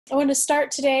I want to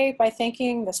start today by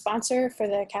thanking the sponsor for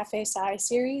the Café Sci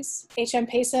series. HM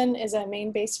Payson is a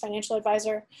Maine-based financial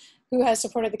advisor who has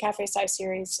supported the Café Sci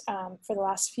series for the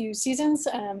last few seasons,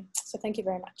 so thank you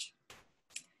very much.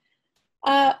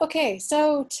 Okay,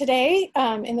 so today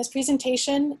in this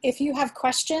presentation, if you have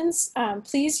questions,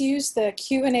 please use the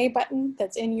Q&A button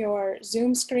that's in your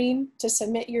Zoom screen to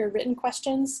submit your written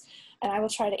questions, and I will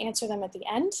try to answer them at the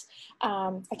end.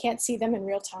 I can't see them in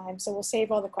real time, so we'll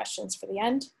save all the questions for the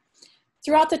end.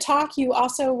 Throughout the talk, you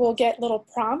also will get little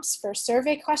prompts for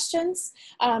survey questions.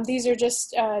 These are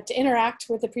just to interact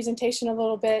with the presentation a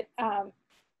little bit.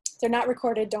 They're not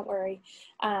recorded, don't worry.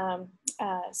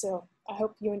 So I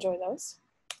hope you enjoy those.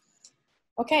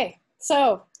 Okay,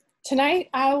 so tonight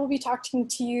I will be talking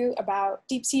to you about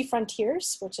deep sea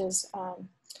frontiers, which is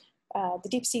the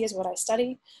deep sea is what I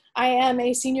study. I am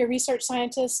a senior research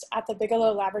scientist at the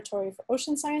Bigelow Laboratory for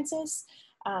Ocean Sciences.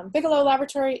 Bigelow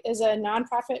Laboratory is a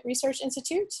nonprofit research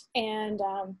institute, and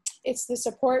it's the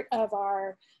support of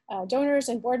our donors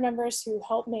and board members who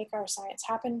help make our science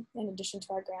happen in addition to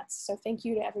our grants. So thank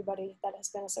you to everybody that has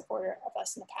been a supporter of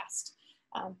us in the past.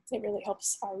 It really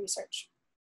helps our research.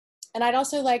 And I'd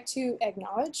also like to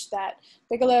acknowledge that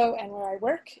Bigelow and where I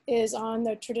work is on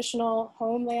the traditional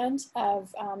homeland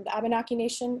of the Abenaki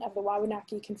Nation of the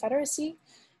Wabanaki Confederacy.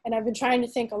 And I've been trying to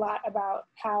think a lot about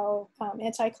how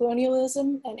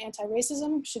anti-colonialism and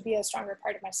anti-racism should be a stronger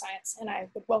part of my science, and I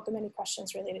would welcome any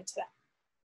questions related to that.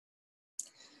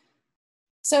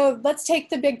 So let's take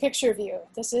the big picture view.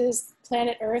 This is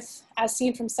planet Earth as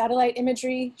seen from satellite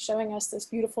imagery, showing us this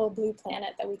beautiful blue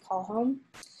planet that we call home.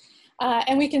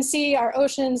 And we can see our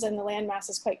oceans and the land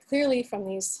masses quite clearly from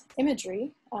these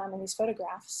imagery and these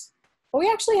photographs. But we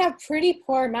actually have pretty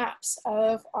poor maps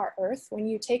of our Earth when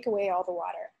you take away all the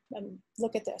water and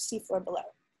look at the seafloor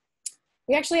below.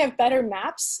 We actually have better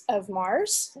maps of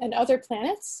Mars and other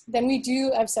planets than we do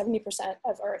of 70%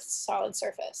 of Earth's solid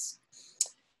surface.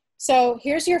 So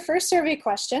here's your first survey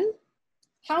question.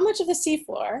 How much of the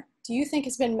seafloor do you think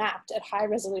has been mapped at high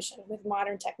resolution with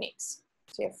modern techniques?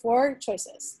 So you have 4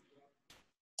 choices.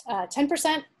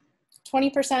 10%,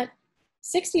 20%,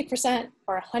 60%,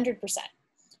 or 100%.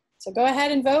 So go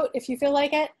ahead and vote if you feel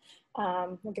like it.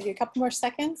 We'll give you a couple more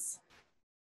seconds.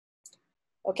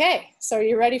 Okay, so are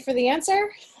you ready for the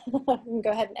answer? We can go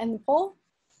ahead and end the poll.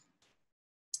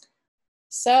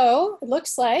 So it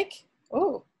looks like,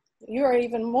 oh, you are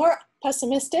even more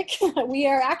pessimistic. We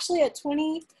are actually at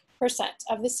 20%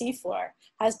 of the seafloor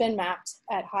has been mapped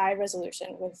at high resolution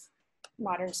with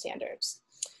modern standards.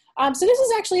 So this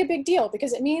is actually a big deal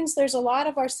because it means there's a lot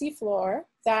of our seafloor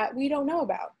that we don't know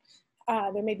about.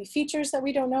 There may be features that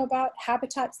we don't know about,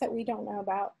 habitats that we don't know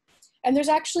about. And there's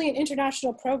actually an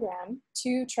international program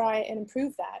to try and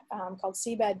improve that called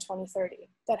Seabed 2030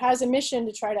 that has a mission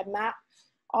to try to map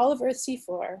all of Earth's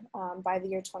seafloor by the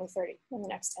year 2030 in the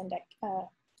next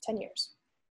 10 years.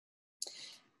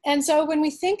 And so when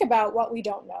we think about what we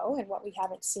don't know and what we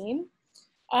haven't seen,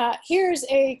 here's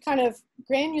a kind of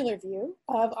granular view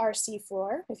of our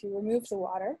seafloor if you remove the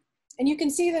water. And you can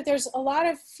see that there's a lot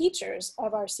of features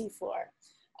of our seafloor,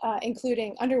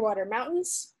 including underwater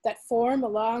mountains that form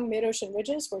along mid-ocean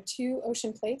ridges where 2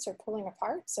 ocean plates are pulling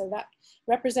apart. So that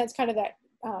represents kind of that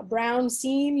brown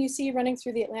seam you see running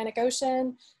through the Atlantic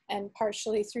Ocean and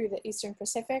partially through the Eastern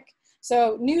Pacific.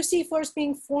 So new seafloors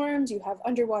being formed, you have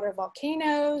underwater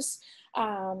volcanoes.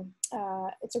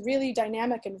 It's a really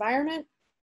dynamic environment.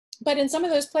 But in some of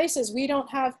those places, we don't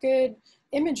have good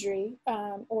imagery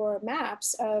or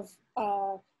maps of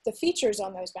the features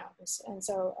on those mountains. And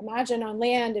so imagine on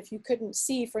land if you couldn't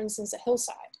see, for instance, a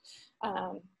hillside.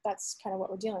 That's kind of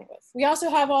what we're dealing with. We also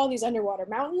have all these underwater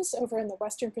mountains over in the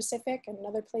Western Pacific and in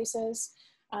other places,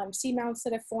 seamounts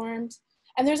that have formed.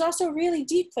 And there's also really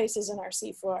deep places in our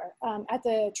seafloor at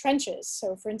the trenches.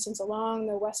 So for instance, along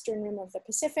the western rim of the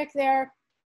Pacific there,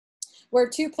 where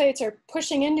 2 plates are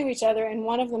pushing into each other and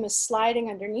one of them is sliding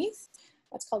underneath.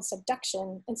 That's called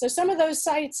subduction. And so some of those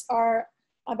sites are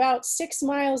about 6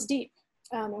 miles deep,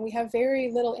 and we have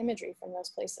very little imagery from those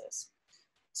places.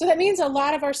 So that means a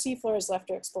lot of our seafloor is left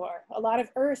to explore. A lot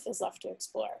of Earth is left to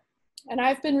explore. And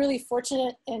I've been really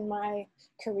fortunate in my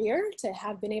career to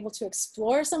have been able to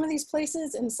explore some of these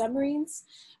places in submarines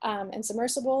and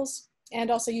submersibles,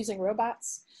 and also using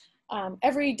robots.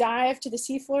 Every dive to the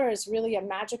seafloor is really a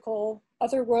magical,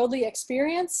 otherworldly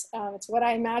experience. It's what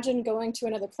I imagine going to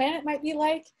another planet might be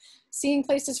like, seeing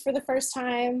places for the first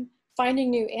time, finding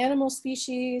new animal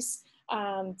species,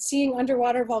 seeing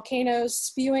underwater volcanoes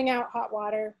spewing out hot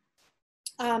water.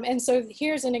 And so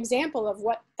here's an example of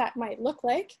what that might look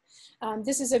like.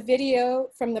 This is a video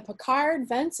from the Picard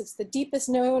vents. It's the deepest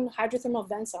known hydrothermal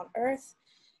vents on Earth.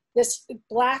 This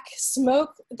black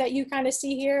smoke that you kind of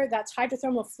see here, that's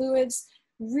hydrothermal fluids,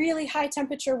 really high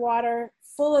temperature water,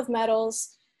 full of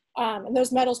metals, and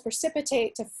those metals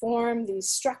precipitate to form these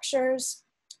structures.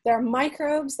 There are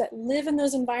microbes that live in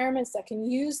those environments that can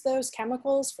use those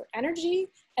chemicals for energy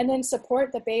and then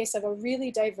support the base of a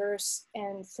really diverse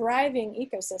and thriving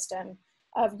ecosystem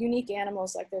of unique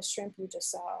animals like those shrimp you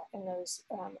just saw in those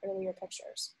earlier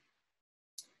pictures.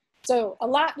 So a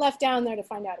lot left down there to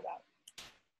find out about.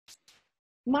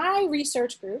 My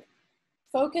research group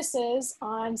focuses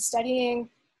on studying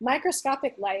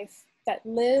microscopic life that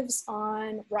lives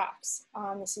on rocks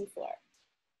on the seafloor.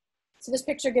 So this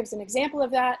picture gives an example of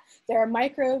that. There are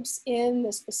microbes in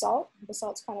this basalt.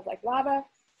 Basalt's kind of like lava,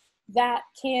 that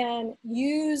can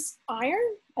use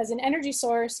iron as an energy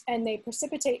source, and they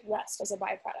precipitate rust as a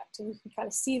byproduct. And you can kind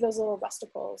of see those little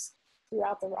rusticles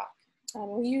throughout the rock.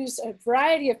 We use a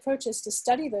variety of approaches to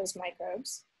study those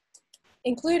microbes,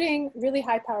 including really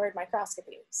high-powered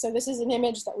microscopy. So this is an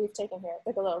image that we've taken here at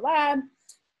Bigelow Lab,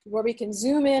 where we can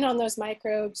zoom in on those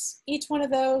microbes. Each one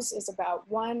of those is about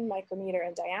 1 micrometer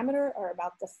in diameter, or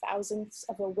about the thousandth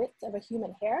of the width of a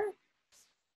human hair.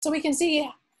 So we can see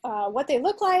what they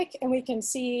look like, and we can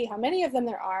see how many of them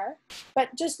there are. But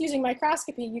just using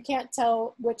microscopy, you can't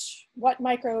tell what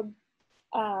microbe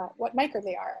they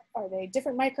are. Are they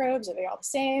different microbes? Are they all the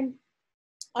same?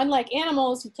 Unlike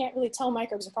animals, you can't really tell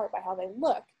microbes apart by how they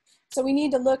look. So we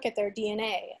need to look at their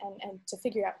DNA and to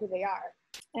figure out who they are.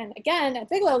 And again, at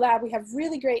Bigelow Lab, we have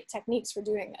really great techniques for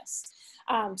doing this.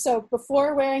 So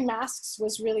before wearing masks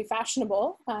was really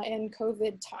fashionable in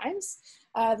COVID times,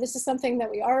 this is something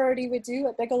that we already would do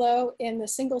at Bigelow in the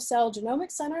Single Cell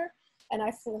Genomics Center and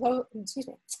flow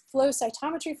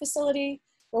cytometry facility,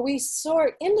 where we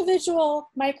sort individual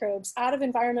microbes out of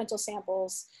environmental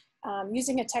samples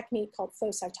using a technique called flow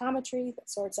cytometry that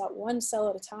sorts out 1 cell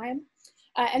at a time.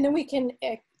 And then we can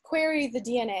query the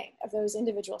DNA of those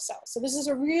individual cells. So this is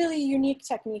a really unique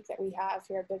technique that we have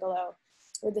here at Bigelow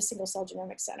with the Single Cell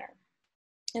Genomics Center.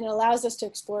 And it allows us to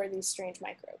explore these strange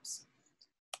microbes.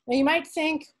 Now you might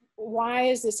think, why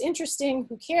is this interesting?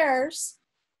 Who cares?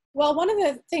 Well, one of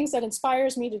the things that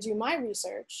inspires me to do my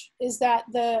research is that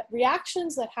the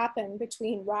reactions that happen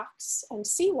between rocks and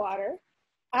seawater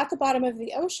at the bottom of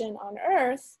the ocean on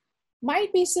Earth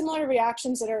might be similar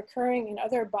reactions that are occurring in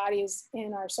other bodies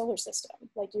in our solar system,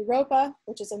 like Europa,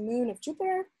 which is a moon of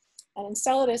Jupiter, and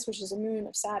Enceladus, which is a moon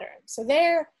of Saturn. So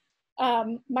there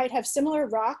might have similar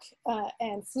rock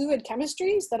and fluid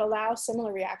chemistries that allow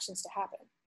similar reactions to happen.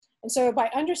 And so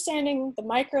by understanding the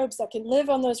microbes that can live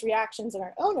on those reactions in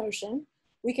our own ocean,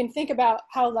 we can think about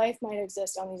how life might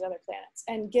exist on these other planets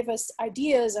and give us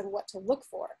ideas of what to look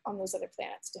for on those other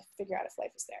planets to figure out if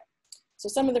life is there. So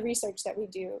some of the research that we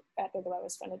do at Bigelow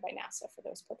is funded by NASA for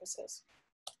those purposes.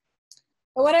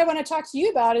 But what I want to talk to you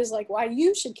about is like why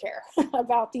you should care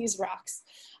about these rocks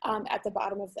at the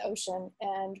bottom of the ocean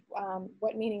and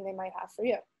what meaning they might have for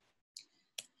you.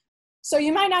 So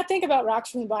you might not think about rocks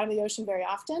from the bottom of the ocean very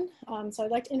often. So I'd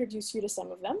like to introduce you to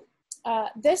some of them.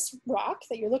 This rock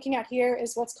that you're looking at here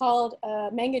is what's called a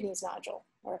manganese nodule,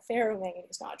 or a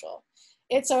ferromanganese nodule.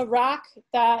 It's a rock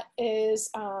that is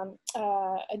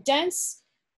a dense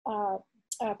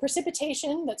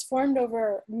precipitation that's formed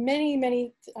over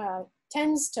many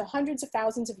tens to hundreds of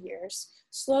thousands of years,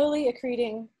 slowly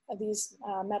accreting these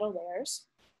metal layers.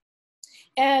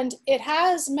 And it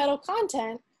has metal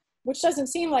content, which doesn't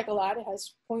seem like a lot. It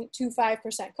has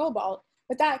 0.25% cobalt,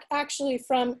 but that actually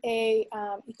from an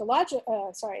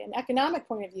economic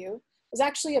point of view is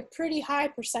actually a pretty high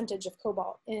percentage of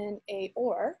cobalt in a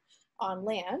ore on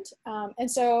land. And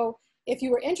so if you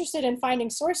were interested in finding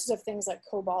sources of things like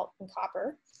cobalt and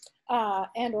copper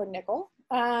and or nickel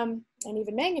and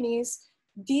even manganese,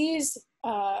 these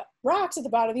rocks at the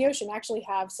bottom of the ocean actually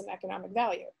have some economic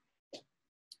value.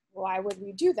 Why would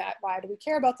we do that? Why do we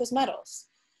care about those metals?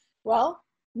 Well,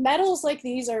 metals like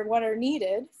these are what are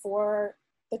needed for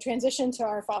the transition to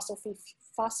our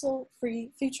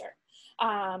fossil-free future.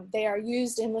 They are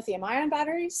used in lithium-ion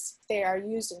batteries. They are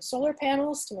used in solar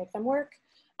panels to make them work,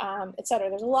 et cetera.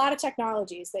 There's a lot of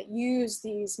technologies that use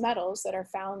these metals that are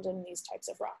found in these types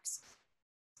of rocks.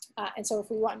 And so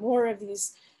if we want more of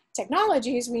these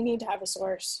technologies, we need to have a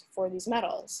source for these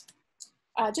metals.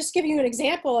 Just to give you an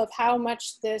example of how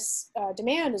much this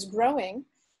demand is growing,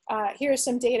 here's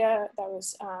some data that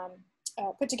was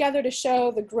put together to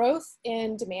show the growth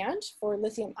in demand for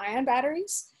lithium-ion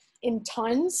batteries in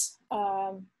tons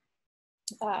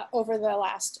over the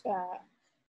last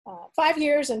 5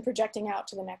 years and projecting out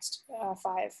to the next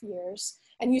 5 years.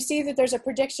 And you see that there's a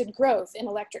predicted growth in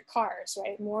electric cars,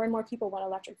 right? More and more people want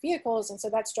electric vehicles, and so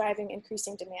that's driving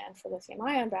increasing demand for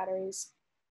lithium-ion batteries.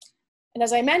 And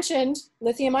as I mentioned,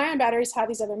 lithium-ion batteries have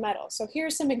these other metals. So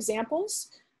here's some examples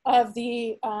of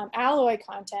the alloy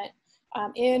content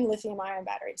in lithium-ion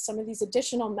batteries, some of these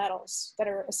additional metals that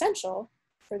are essential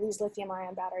for these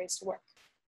lithium-ion batteries to work.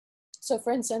 So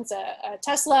for instance, a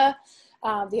Tesla,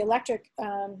 the electric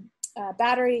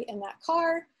battery in that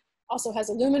car also has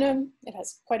aluminum, it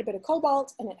has quite a bit of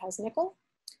cobalt, and it has nickel.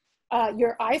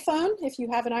 Your iPhone, if you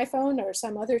have an iPhone or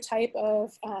some other type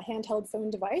of handheld phone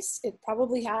device, it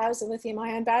probably has a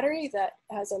lithium-ion battery that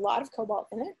has a lot of cobalt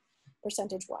in it,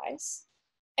 percentage-wise.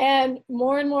 And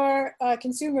more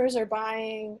consumers are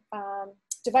buying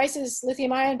devices,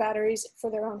 lithium-ion batteries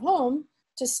for their own home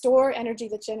to store energy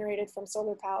that's generated from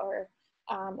solar power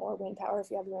or wind power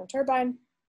if you have your own turbine.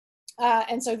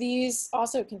 And so these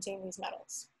also contain these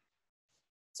metals.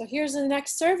 So here's the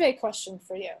next survey question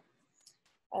for you.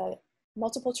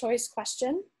 Multiple choice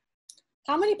question.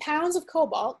 How many pounds of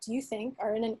cobalt do you think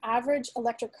are in an average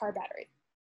electric car battery?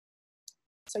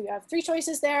 So you have 3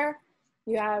 choices there.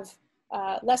 You have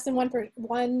less than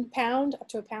 1 pound up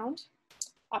to a pound.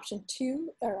 Option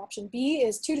B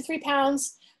is 2 to 3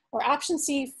 pounds, or option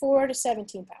C, 4 to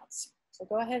 17 pounds. So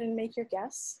go ahead and make your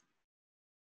guess.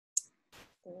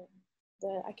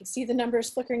 I can see the numbers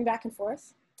flickering back and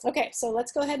forth. Okay, so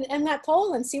let's go ahead and end that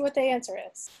poll and see what the answer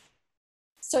is.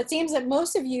 So it seems that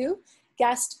most of you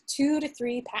guessed 2 to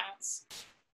 3 pounds.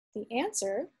 The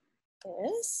answer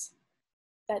is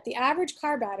that the average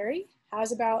car battery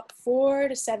has about 4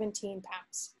 to 17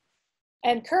 pounds.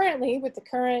 And currently, with the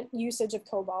current usage of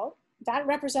cobalt, that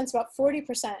represents about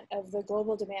 40% of the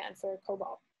global demand for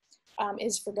cobalt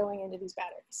is for going into these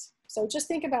batteries. So just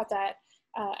think about that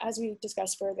as we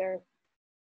discuss further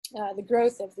the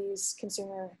growth of these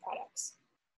consumer products.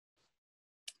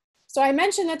 So I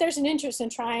mentioned that there's an interest in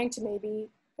trying to maybe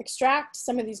extract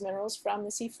some of these minerals from the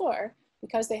seafloor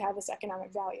because they have this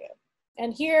economic value.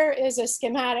 And here is a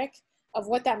schematic of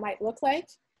what that might look like.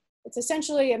 It's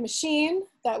essentially a machine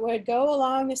that would go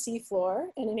along the seafloor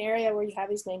in an area where you have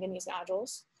these manganese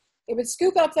nodules. It would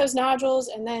scoop up those nodules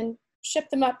and then ship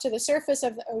them up to the surface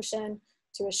of the ocean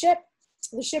to a ship.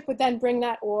 The ship would then bring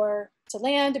that ore to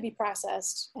land to be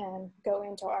processed and go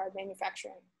into our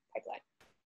manufacturing pipeline.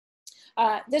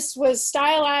 This was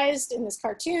stylized in this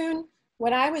cartoon.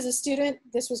 When I was a student,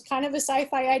 this was kind of a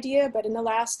sci-fi idea, but in the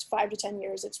last 5 to 10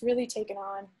 years, it's really taken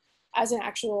on as an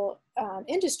actual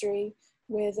industry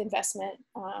with investment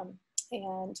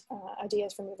and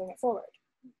ideas for moving it forward.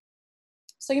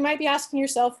 So you might be asking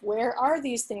yourself, where are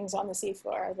these things on the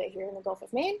seafloor? Are they here in the Gulf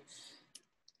of Maine?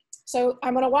 So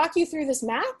I'm going to walk you through this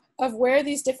map of where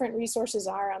these different resources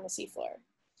are on the seafloor.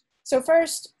 So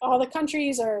first, all the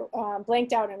countries are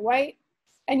blanked out in white,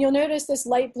 and you'll notice this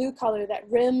light blue color that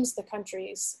rims the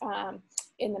countries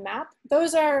in the map.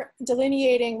 Those are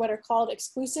delineating what are called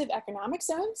exclusive economic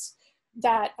zones,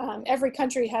 that every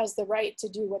country has the right to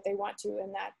do what they want to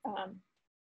in that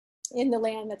in the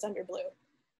land that's under blue.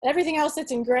 Everything else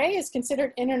that's in gray is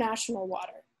considered international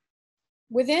water.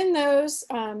 Within those,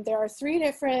 there are 3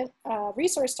 different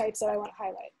resource types that I want to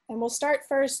highlight. And we'll start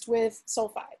first with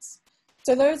sulfides.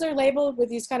 So those are labeled with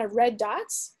these kind of red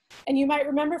dots. And you might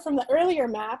remember from the earlier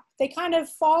map, they kind of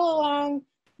fall along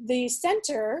the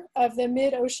center of the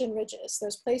mid-ocean ridges,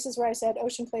 those places where I said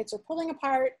ocean plates are pulling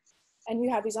apart, and you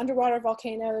have these underwater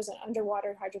volcanoes and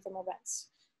underwater hydrothermal vents.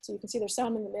 So you can see there's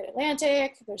some in the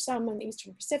mid-Atlantic, there's some in the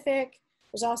Eastern Pacific,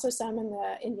 there's also some in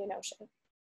the Indian Ocean.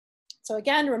 So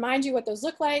again, to remind you what those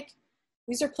look like,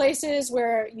 these are places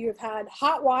where you've had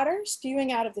hot water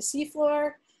spewing out of the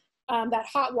seafloor. That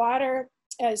hot water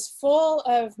is full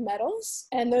of metals,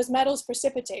 and those metals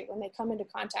precipitate when they come into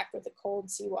contact with the cold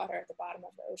seawater at the bottom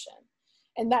of the ocean.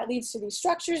 And that leads to these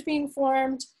structures being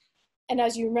formed. And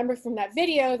as you remember from that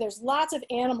video, there's lots of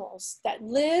animals that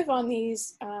live on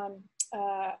these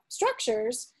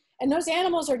structures, and those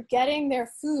animals are getting their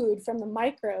food from the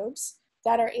microbes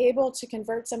that are able to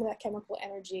convert some of that chemical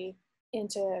energy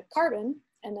into carbon,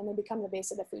 and then they become the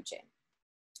base of the food chain.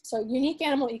 So unique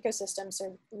animal ecosystems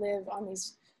live on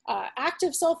these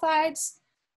active sulfides.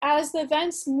 As the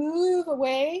vents move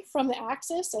away from the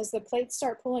axis, as the plates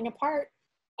start pulling apart,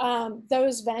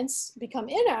 those vents become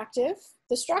inactive.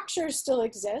 The structures still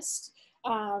exist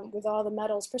with all the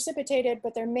metals precipitated,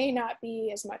 but there may not be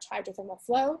as much hydrothermal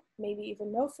flow, maybe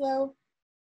even no flow.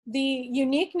 The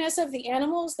uniqueness of the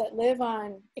animals that live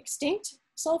on extinct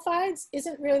sulfides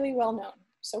isn't really well known.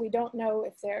 So we don't know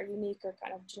if they're unique or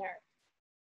kind of generic.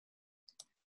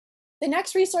 The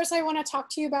next resource I want to talk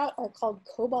to you about are called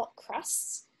cobalt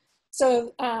crusts.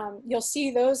 So you'll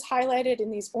see those highlighted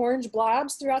in these orange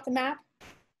blobs throughout the map,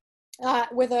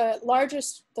 with the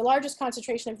largest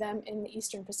concentration of them in the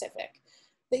Eastern Pacific.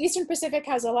 The Eastern Pacific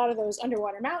has a lot of those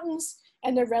underwater mountains,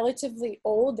 and they're relatively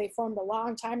old. They formed a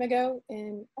long time ago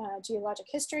in geologic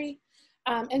history.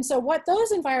 And so what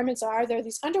those environments are, they're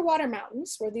these underwater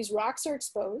mountains where these rocks are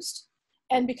exposed.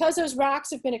 And because those rocks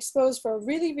have been exposed for a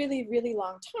really, really, really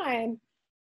long time,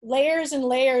 layers and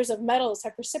layers of metals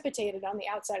have precipitated on the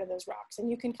outside of those rocks.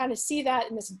 And you can kind of see that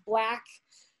in this black,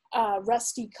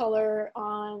 rusty color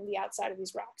on the outside of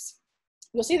these rocks.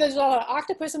 You'll see there's a lot of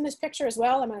octopus in this picture as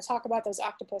well. I'm going to talk about those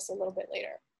octopus a little bit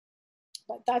later.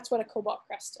 But that's what a cobalt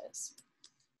crust is.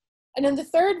 And then the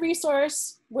third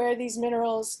resource where these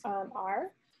minerals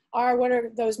are what are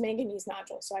those manganese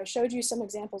nodules. So I showed you some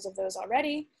examples of those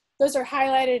already. Those are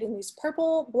highlighted in these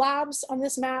purple blobs on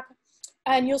this map.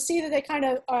 And you'll see that they kind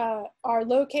of are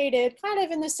located kind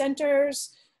of in the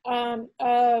centers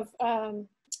of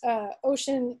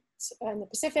oceans in the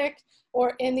Pacific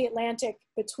or in the Atlantic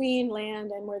between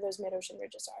land and where those mid-ocean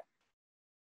ridges are.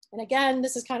 And again,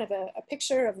 this is kind of a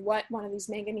picture of what one of these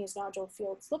manganese nodule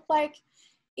fields look like.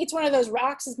 Each one of those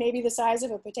rocks is maybe the size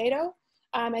of a potato,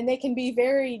 and they can be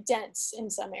very dense in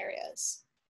some areas.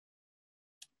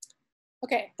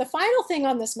 Okay, the final thing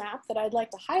on this map that I'd like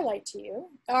to highlight to you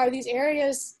are these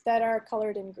areas that are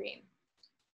colored in green.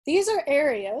 These are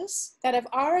areas that have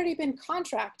already been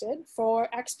contracted for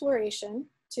exploration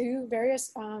to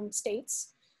various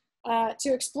states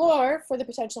to explore for the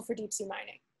potential for deep sea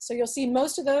mining. So you'll see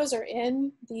most of those are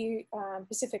in the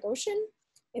Pacific Ocean,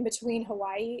 in between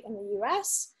Hawaii and the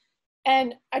US.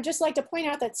 And I'd just like to point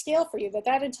out that scale for you,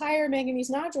 that entire manganese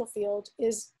nodule field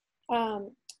is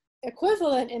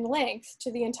equivalent in length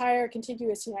to the entire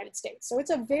contiguous United States. So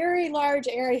it's a very large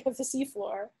area of the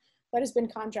seafloor that has been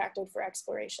contracted for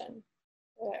exploration,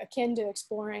 akin to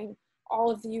exploring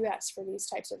all of the US for these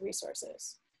types of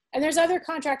resources. And there's other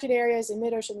contracted areas in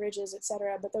mid-ocean ridges, et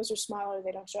cetera, but those are smaller,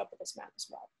 they don't show up with this map as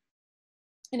well.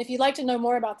 And if you'd like to know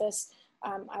more about this,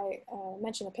 I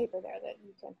mentioned a paper there that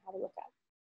you can have a look at.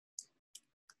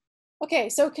 Okay,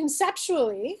 so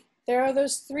conceptually, there are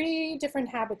those three different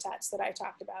habitats that I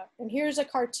talked about. And here's a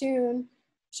cartoon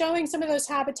showing some of those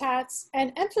habitats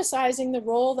and emphasizing the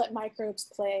role that microbes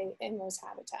play in those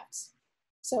habitats.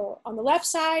 So on the left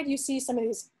side, you see some of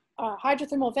these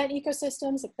hydrothermal vent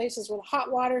ecosystems, the places where the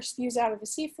hot water spews out of the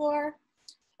seafloor.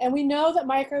 And we know that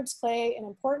microbes play an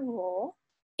important role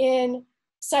in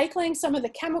cycling some of the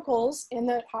chemicals in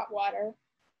the hot water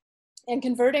and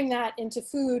converting that into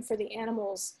food for the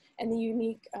animals and the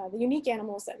unique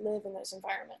animals that live in those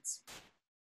environments.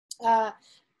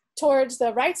 Towards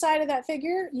the right side of that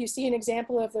figure, you see an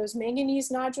example of those manganese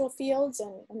nodule fields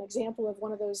and an example of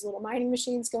one of those little mining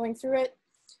machines going through it.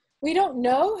 We don't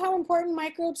know how important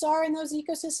microbes are in those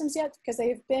ecosystems yet because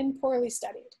they've been poorly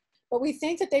studied, but we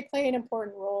think that they play an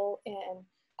important role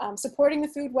in supporting the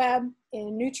food web,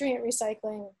 in nutrient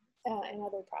recycling, and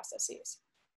other processes.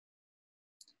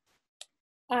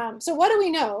 So what do we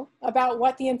know about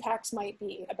what the impacts might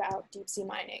be about deep sea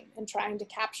mining and trying to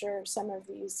capture some of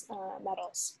these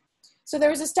metals? So there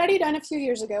was a study done a few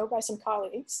years ago by some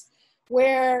colleagues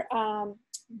where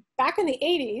back in the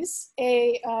 80s,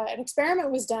 an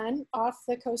experiment was done off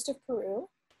the coast of Peru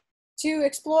to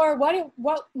explore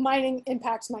what mining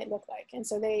impacts might look like. And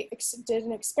so they did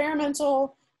an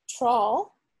experimental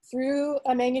trawl through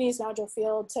a manganese nodule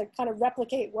field to kind of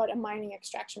replicate what a mining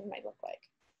extraction might look like.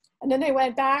 And then they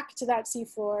went back to that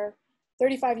seafloor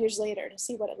 35 years later to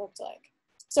see what it looked like.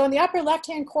 So in the upper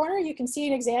left-hand corner, you can see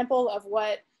an example of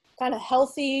what kind of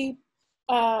healthy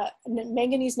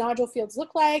manganese nodule fields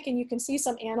look like. And you can see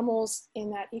some animals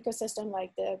in that ecosystem,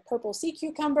 like the purple sea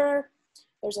cucumber.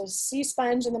 There's a sea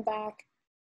sponge in the back.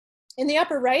 In the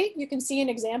upper right, you can see an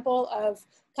example of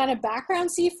kind of background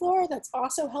seafloor that's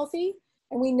also healthy.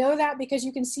 And we know that because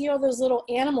you can see all those little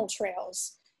animal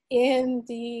trails in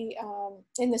the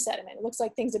sediment. It looks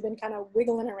like things have been kind of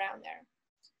wiggling around there.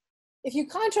 If you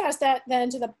contrast that then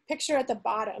to the picture at the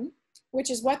bottom, which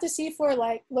is what the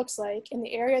seafloor looks like in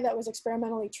the area that was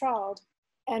experimentally trawled,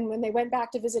 and when they went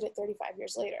back to visit it 35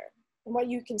 years later. And what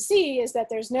you can see is that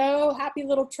there's no happy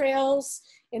little trails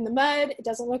in the mud. It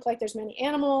doesn't look like there's many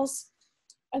animals.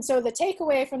 And so the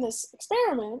takeaway from this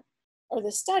experiment or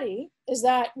the study is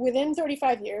that within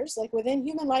 35 years, like within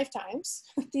human lifetimes,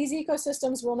 these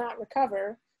ecosystems will not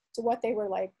recover to what they were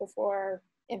like before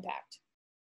impact.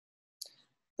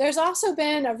 There's also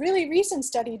been a really recent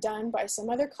study done by some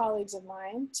other colleagues of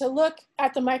mine to look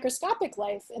at the microscopic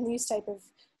life in these type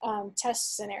of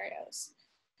test scenarios.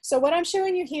 So what I'm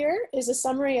showing you here is a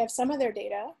summary of some of their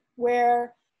data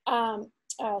where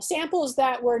samples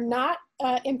that were not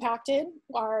impacted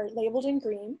are labeled in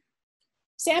green.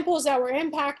 Samples that were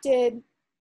impacted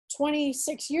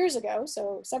 26 years ago,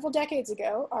 so several decades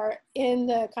ago, are in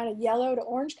the kind of yellow to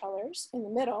orange colors in the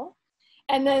middle.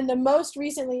 And then the most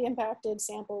recently impacted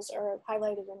samples are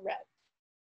highlighted in red.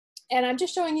 And I'm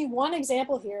just showing you one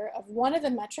example here of one of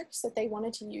the metrics that they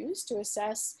wanted to use to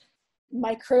assess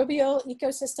microbial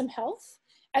ecosystem health.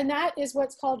 And that is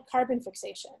what's called carbon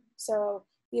fixation. So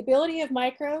the ability of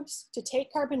microbes to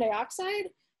take carbon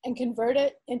dioxide and convert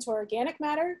it into organic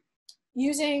matter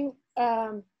using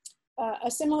a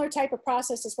similar type of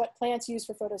process as what plants use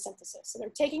for photosynthesis. So they're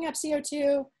taking up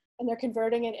CO2 and they're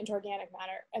converting it into organic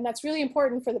matter. And that's really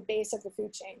important for the base of the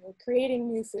food chain. We're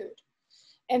creating new food.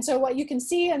 And so what you can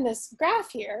see in this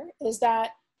graph here is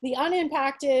that the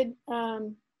unimpacted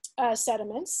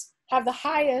sediments have the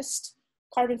highest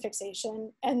carbon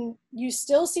fixation, and you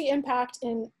still see impact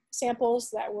in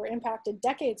samples that were impacted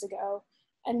decades ago,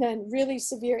 and then really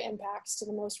severe impacts to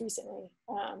the most recently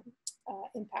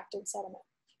impacted sediment.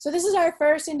 So this is our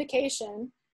first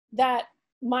indication that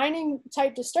mining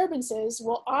type disturbances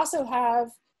will also have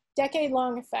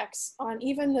decade-long effects on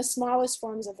even the smallest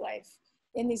forms of life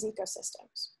in these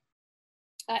ecosystems.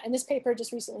 And this paper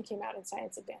just recently came out in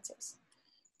Science Advances.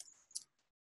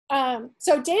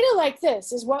 So data like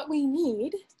this is what we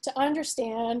need to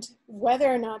understand whether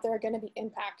or not there are going to be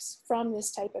impacts from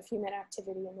this type of human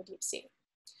activity in the deep sea.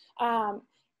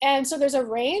 And so there's a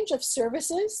range of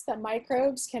services that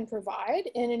microbes can provide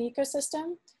in an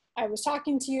ecosystem. I was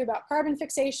talking to you about carbon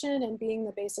fixation and being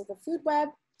the base of the food web.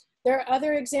 There are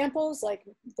other examples, like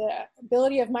the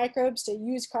ability of microbes to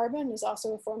use carbon is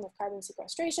also a form of carbon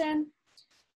sequestration.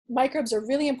 Microbes are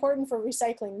really important for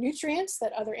recycling nutrients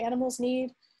that other animals need,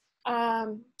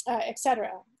 etc.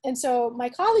 And so my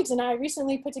colleagues and I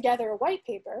recently put together a white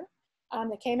paper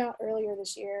that came out earlier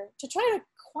this year to try to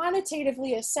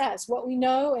quantitatively assess what we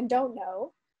know and don't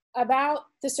know about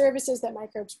the services that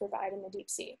microbes provide in the deep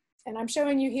sea. And I'm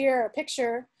showing you here a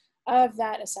picture of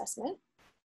that assessment.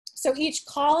 So each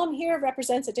column here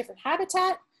represents a different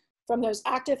habitat, from those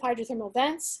active hydrothermal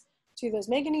vents to those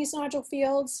manganese nodule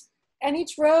fields. And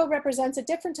each row represents a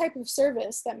different type of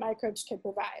service that microbes can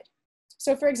provide.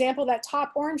 So for example, that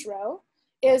top orange row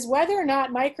is whether or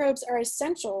not microbes are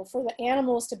essential for the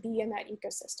animals to be in that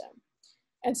ecosystem.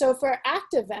 And so for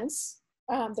active vents,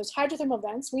 those hydrothermal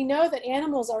vents, we know that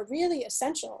animals are really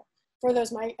essential for those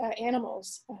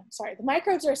the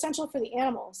microbes are essential for the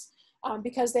animals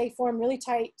because they form really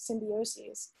tight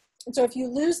symbioses. And so if you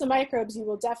lose the microbes, you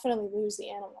will definitely lose the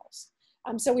animals.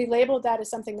 So we labeled that as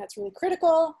something that's really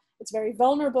critical, it's very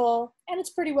vulnerable, and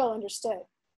it's pretty well understood.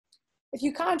 If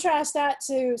you contrast that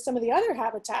to some of the other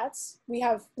habitats, we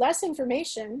have less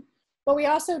information, but we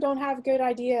also don't have a good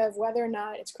idea of whether or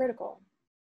not it's critical.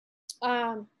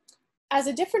 As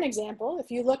a different example,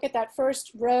 if you look at that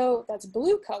first row that's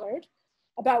blue colored,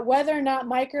 about whether or not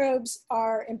microbes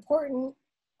are important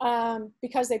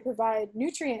because they provide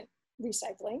nutrient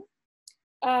recycling,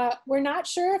 we're not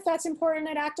sure if that's important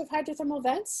at active hydrothermal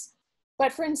vents,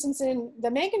 but for instance, in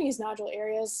the manganese nodule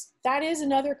areas, that is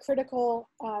another critical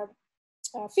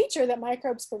feature that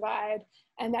microbes provide,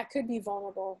 and that could be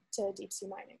vulnerable to deep sea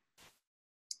mining.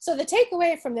 So the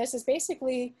takeaway from this is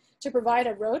basically to provide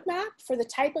a roadmap for the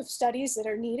type of studies that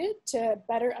are needed to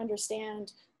better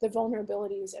understand the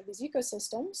vulnerabilities of these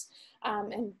ecosystems,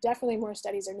 and definitely more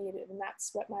studies are needed, and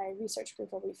that's what my research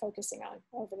group will be focusing on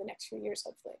over the next few years,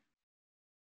 hopefully.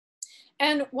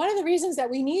 And one of the reasons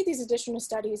that we need these additional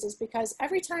studies is because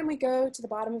every time we go to the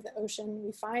bottom of the ocean,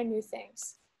 we find new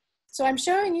things. So I'm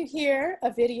showing you here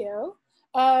a video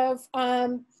of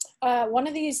one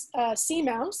of these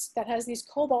seamounts that has these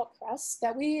cobalt crests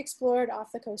that we explored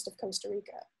off the coast of Costa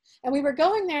Rica. And we were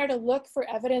going there to look for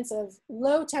evidence of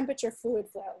low temperature fluid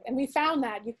flow. And we found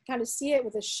that. You can kind of see it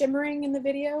with a shimmering in the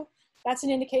video. That's an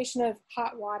indication of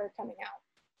hot water coming out.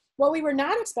 What we were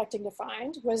not expecting to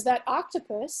find was that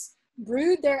octopus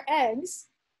brood their eggs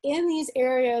in these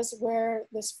areas where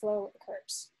this flow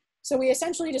occurs. So we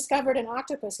essentially discovered an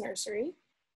octopus nursery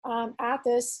at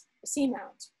this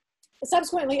seamount.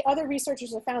 Subsequently, other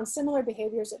researchers have found similar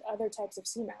behaviors at other types of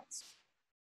seamounts.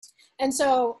 And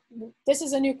so this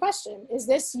is a new question. Is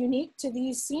this unique to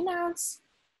these seamounts?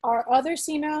 Are other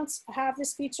seamounts have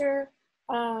this feature?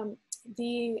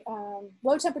 The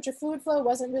low temperature fluid flow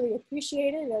wasn't really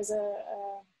appreciated as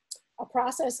a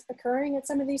process occurring at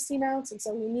some of these seamounts, and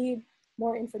so we need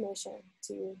more information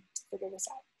to figure this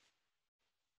out.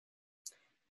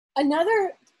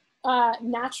 Another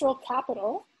natural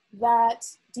capital that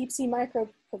deep sea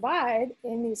microbes provide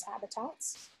in these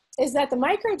habitats is that the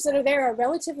microbes that are there are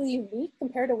relatively unique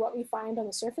compared to what we find on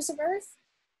the surface of Earth,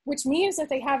 which means that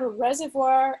they have a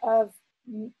reservoir of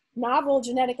novel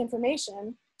genetic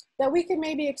information that we could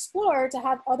maybe explore to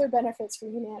have other benefits for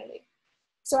humanity.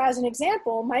 So as an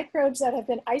example, microbes that have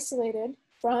been isolated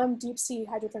from deep sea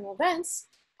hydrothermal vents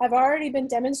have already been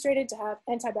demonstrated to have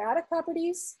antibiotic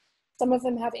properties. Some of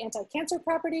them have anti-cancer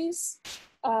properties.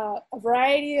 A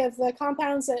variety of the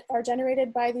compounds that are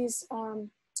generated by these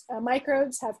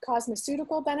microbes have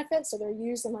cosmeceutical benefits, so they're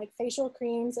used in like facial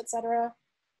creams, etc.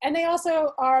 And they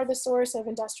also are the source of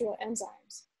industrial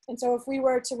enzymes. And so if we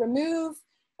were to remove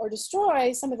or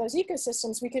destroy some of those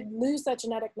ecosystems, we could lose that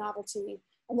genetic novelty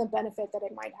and the benefit that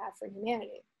it might have for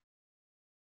humanity.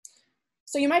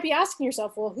 So you might be asking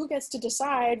yourself, well, who gets to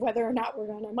decide whether or not we're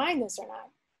going to mine this or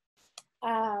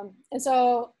not? And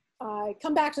so I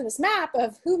come back to this map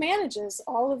of who manages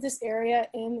all of this area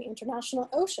in the international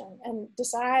ocean and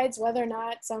decides whether or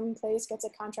not some place gets a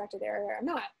contracted area or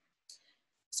not.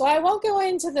 So I won't go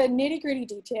into the nitty-gritty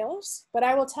details, but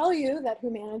I will tell you that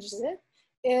who manages it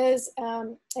is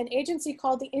an agency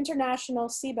called the International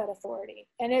Seabed Authority.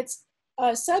 And it's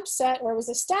a subset, or was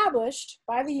established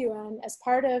by the UN as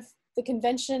part of the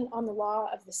Convention on the Law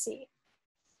of the Sea.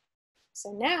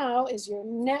 So now is your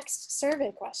next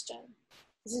survey question.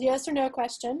 This is a yes or no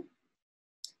question.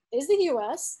 Is the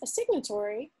US a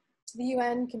signatory to the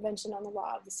UN Convention on the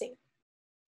Law of the Sea?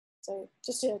 So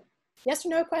just a yes or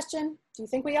no question. Do you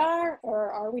think we are,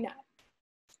 or are we not?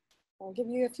 I'll give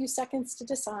you a few seconds to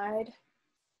decide.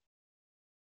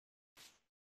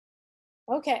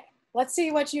 Okay, let's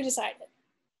see what you decided.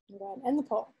 I'm going to end the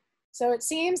poll. So it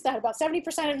seems that about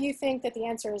 70% of you think that the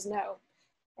answer is no,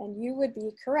 and you would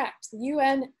be correct.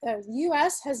 The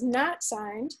US has not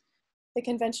signed the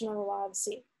Convention on the Law of the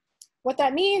Sea. What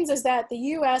that means is that the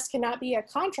US cannot be a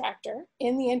contractor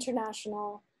in the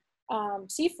international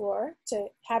seafloor to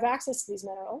have access to these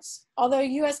minerals, although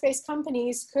US-based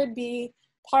companies could be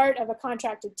part of a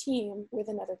contracted team with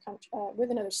another country, with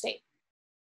another state.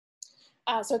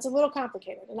 So it's a little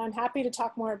complicated, and I'm happy to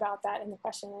talk more about that in the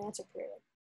question and answer period.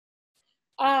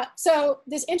 So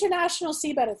this International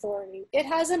Seabed Authority, it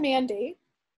has a mandate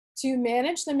to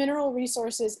manage the mineral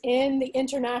resources in the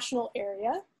international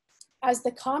area as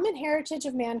the common heritage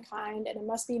of mankind, and it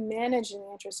must be managed in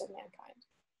the interest of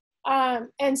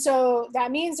mankind. And so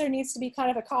that means there needs to be kind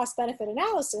of a cost-benefit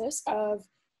analysis of,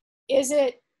 is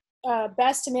it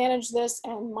best to manage this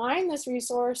and mine this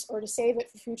resource, or to save it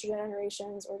for future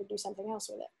generations, or to do something else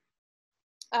with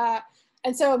it?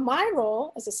 And so my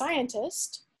role as a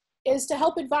scientist is to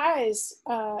help advise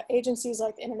agencies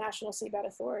like the International Seabed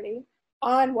Authority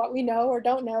on what we know or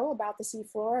don't know about the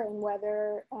seafloor and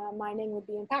whether mining would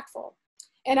be impactful.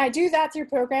 And I do that through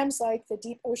programs like the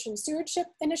Deep Ocean Stewardship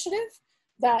Initiative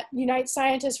that unites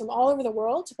scientists from all over the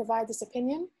world to provide this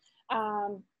opinion.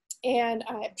 And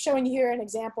I'm showing you here an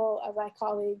example of my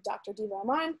colleague, Dr. Diva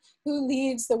Aman, who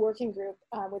leads the working group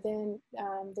within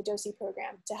the DOSI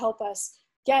program to help us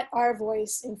get our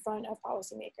voice in front of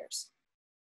policymakers.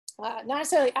 Not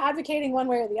necessarily advocating one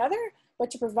way or the other, but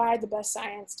to provide the best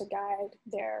science to guide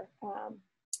their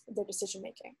decision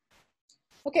making.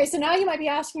 Okay, so now you might be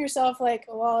asking yourself, like,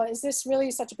 well, is this really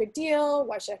such a big deal?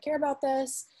 Why should I care about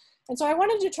this? And so I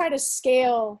wanted to try to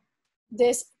scale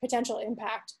this potential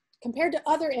impact compared to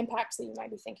other impacts that you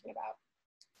might be thinking about.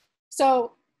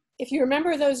 So if you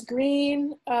remember those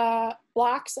green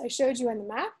blocks I showed you in the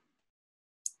map,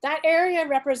 that area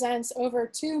represents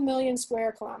over 2 million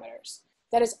square kilometers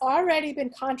that has already been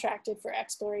contracted for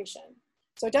exploration.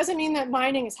 So it doesn't mean that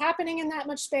mining is happening in that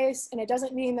much space, and it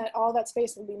doesn't mean that all that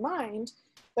space will be mined,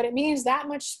 but it means that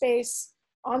much space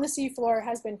on the seafloor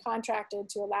has been contracted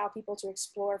to allow people to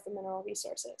explore for mineral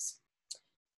resources.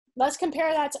 Let's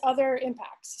compare that to other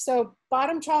impacts. So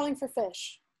bottom trawling for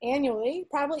fish annually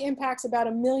probably impacts about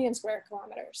 1 million square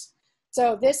kilometers.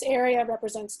 So this area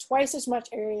represents twice as much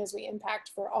area as we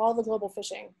impact for all the global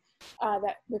fishing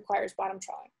that requires bottom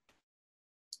trawling.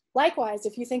 Likewise,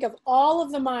 if you think of all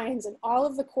of the mines and all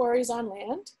of the quarries on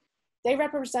land, they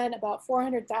represent about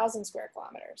 400,000 square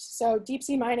kilometers. So deep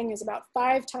sea mining is about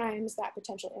 5 times that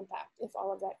potential impact if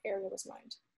all of that area was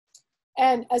mined.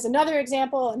 And as another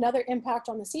example, another impact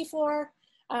on the seafloor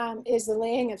is the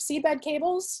laying of seabed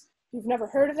cables. If you've never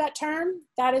heard of that term,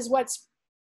 that is what's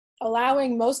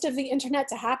allowing most of the internet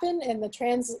to happen and the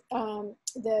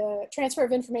transfer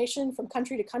of information from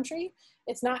country to country.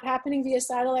 It's not happening via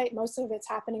satellite. Most of it's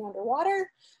happening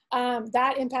underwater.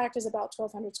 That impact is about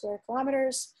 1,200 square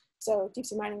kilometers. So deep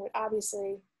sea mining would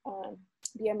obviously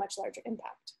be a much larger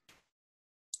impact.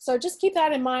 So just keep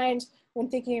that in mind when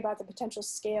thinking about the potential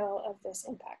scale of this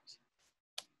impact.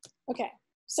 Okay,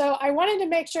 So I wanted to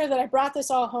make sure that I brought this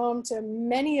all home to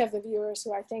many of the viewers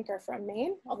who I think are from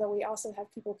Maine, although we also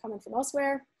have people coming from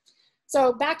elsewhere.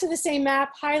 So back to the same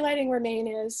map, highlighting where Maine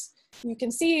is. You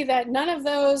can see that none of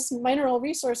those mineral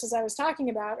resources I was talking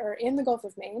about are in the Gulf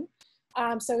of Maine.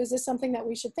 So is this something that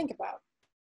we should think about?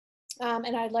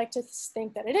 And I'd like to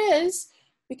think that it is,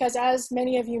 because as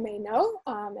many of you may know,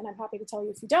 and I'm happy to tell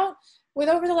you if you don't,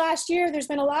 over the last year, there's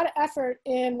been a lot of effort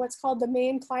in what's called the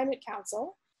Maine Climate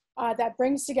Council that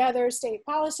brings together state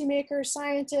policymakers,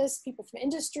 scientists, people from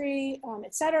industry,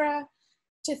 et cetera,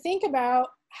 to think about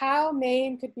how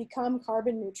Maine could become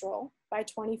carbon neutral by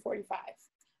 2045,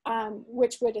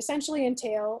 which would essentially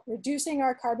entail reducing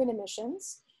our carbon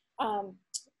emissions 45%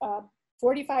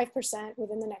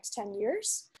 within the next 10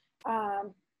 years,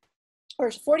 or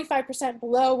 45%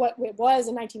 below what it was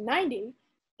in 1990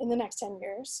 in the next 10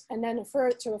 years, and then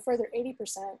to a further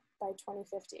 80% by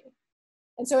 2050.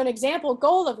 And so an example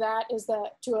goal of that is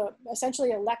to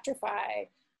essentially electrify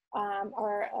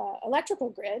our electrical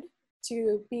grid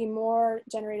to be more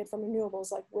generated from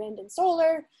renewables like wind and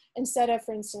solar, instead of,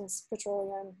 for instance,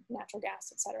 petroleum, natural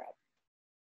gas, et cetera.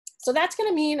 So that's going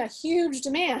to mean a huge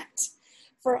demand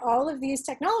for all of these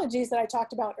technologies that I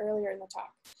talked about earlier in the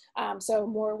talk. So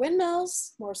more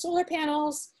windmills, more solar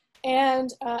panels,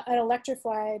 and an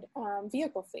electrified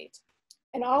vehicle fleet.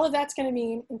 And all of that's going to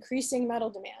mean increasing metal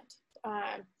demand.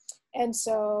 And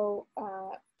so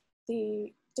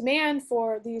the demand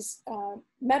for these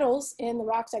metals in the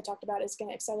rocks I talked about is going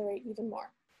to accelerate even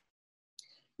more.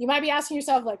 You might be asking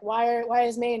yourself, like, why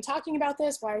is Maine talking about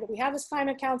this? Why do we have this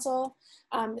climate council?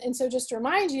 And so just to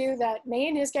remind you that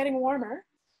Maine is getting warmer,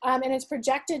 and it's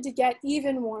projected to get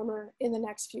even warmer in the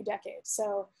next few decades.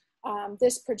 So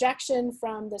this projection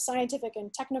from the Scientific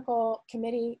and Technical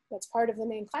Committee that's part of the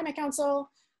Maine Climate Council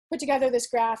put together this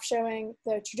graph showing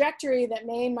the trajectory that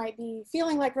Maine might be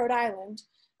feeling like Rhode Island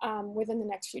within the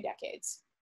next few decades.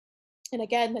 And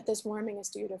again, that this warming is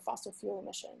due to fossil fuel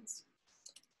emissions.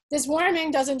 This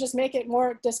warming doesn't just make it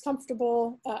more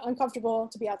uncomfortable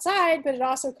to be outside, but it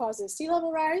also causes sea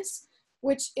level rise,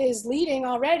 which is leading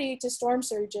already to storm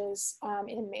surges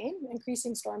in Maine,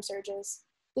 increasing storm surges.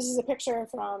 This is a picture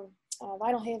from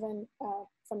Vinyl Haven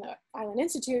from the Island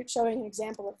Institute showing an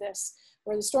example of this,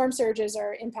 where the storm surges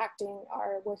are impacting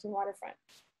our working waterfront.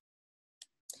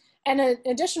 And an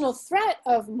additional threat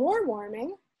of more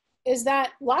warming is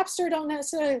that lobster don't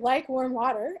necessarily like warm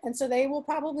water, and so they will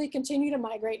probably continue to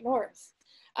migrate north.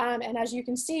 And as you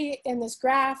can see in this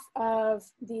graph of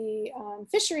the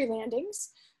fishery landings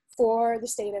for the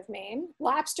state of Maine,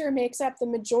 lobster makes up the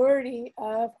majority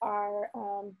of our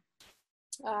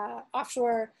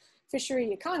offshore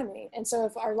fishery economy. And so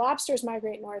if our lobsters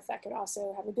migrate north, that could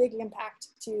also have a big impact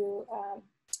to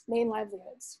Maine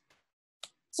livelihoods.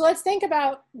 So let's think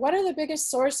about what are the biggest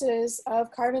sources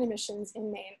of carbon emissions in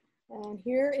Maine? And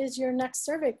here is your next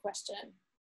survey question.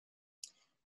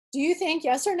 Do you think,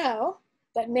 yes or no,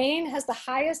 that Maine has the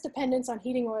highest dependence on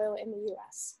heating oil in the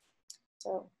US?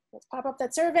 So let's pop up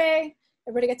that survey.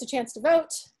 Everybody gets a chance to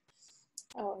vote.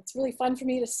 Oh, it's really fun for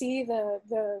me to see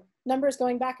the numbers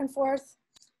going back and forth.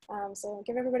 So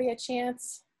give everybody a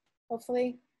chance,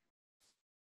 hopefully.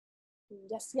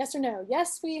 Yes or no?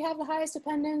 Yes, we have the highest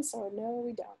dependence, or no,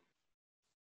 we don't.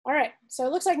 All right, so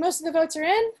it looks like most of the votes are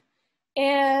in,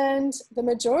 and the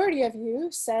majority of you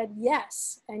said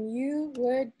yes, and you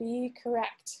would be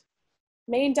correct.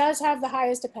 Maine does have the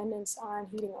highest dependence on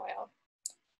heating oil.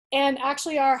 And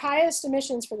actually our highest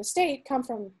emissions for the state come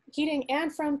from heating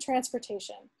and from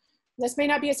transportation. This may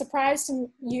not be a surprise to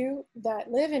you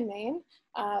that live in Maine,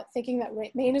 thinking that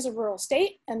Maine is a rural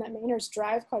state and that Mainers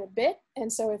drive quite a bit.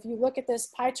 And so if you look at this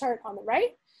pie chart on the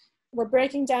right, we're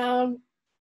breaking down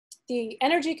the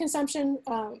energy consumption,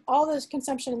 all the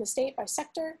consumption in the state by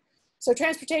sector. So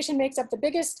transportation makes up the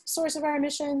biggest source of our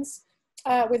emissions,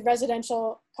 with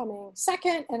residential coming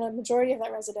second, and a majority of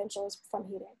that residential is from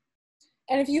heating.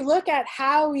 And if you look at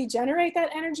how we generate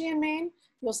that energy in Maine,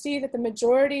 you'll see that the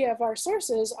majority of our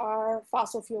sources are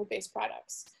fossil fuel-based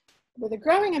products, with a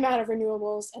growing amount of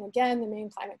renewables. And again, the Maine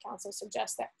Climate Council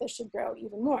suggests that this should grow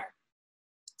even more.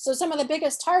 So some of the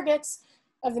biggest targets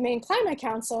of the Maine Climate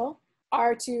Council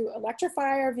are to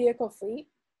electrify our vehicle fleet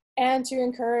and to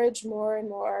encourage more and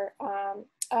more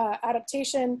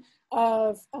adaptation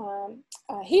of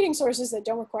heating sources that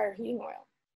don't require heating oil,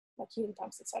 like heating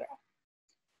pumps, et cetera.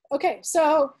 Okay,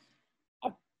 so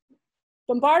I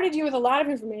bombarded you with a lot of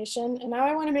information, and now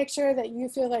I want to make sure that you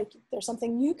feel like there's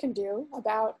something you can do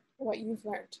about what you've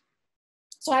learned.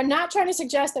 So I'm not trying to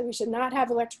suggest that we should not have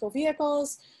electrical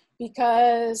vehicles,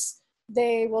 because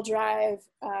they will drive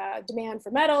demand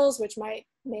for metals, which might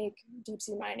make deep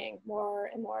sea mining more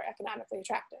and more economically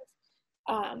attractive.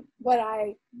 What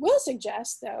I will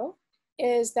suggest, though,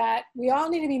 is that we all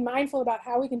need to be mindful about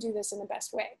how we can do this in the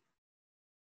best way.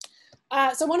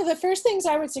 So one of the first things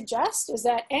I would suggest is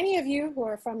that any of you who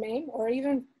are from Maine, or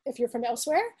even if you're from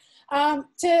elsewhere,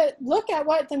 to look at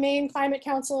what the Maine Climate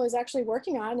Council is actually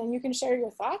working on, and you can share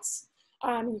your thoughts.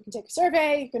 You can take a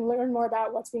survey, you can learn more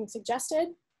about what's being suggested.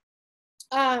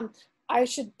 I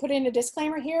should put in a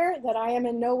disclaimer here that I am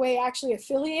in no way actually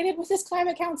affiliated with this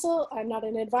Climate Council. I'm not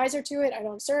an advisor to it, I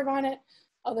don't serve on it,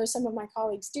 although some of my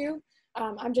colleagues do.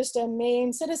 I'm just a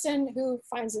Maine citizen who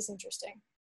finds this interesting.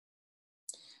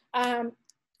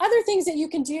 Other things that you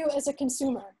can do as a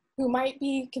consumer who might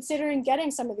be considering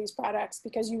getting some of these products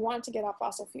because you want to get off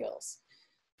fossil fuels.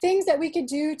 Things that we could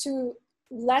do to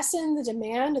lessen the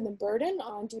demand and the burden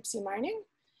on deep sea mining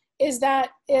is that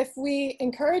if we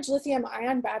encourage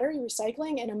lithium-ion battery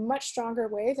recycling in a much stronger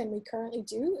way than we currently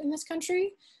do in this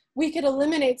country, we could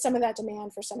eliminate some of that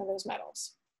demand for some of those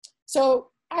metals. So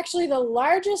actually the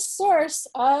largest source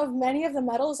of many of the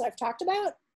metals I've talked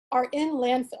about are in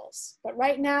landfills, but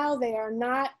right now they are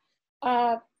not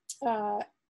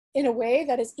in a way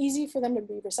that is easy for them to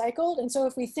be recycled. And so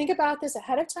if we think about this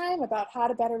ahead of time, about how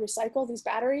to better recycle these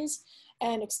batteries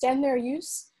and extend their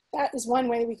use, that is one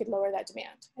way we could lower that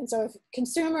demand. And so if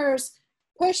consumers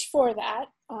push for that,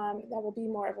 that will be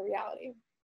more of a reality.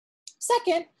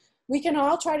 Second, we can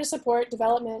all try to support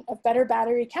development of better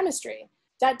battery chemistry.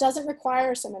 That doesn't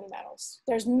require so many metals.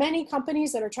 There's many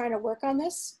companies that are trying to work on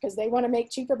this because they want to make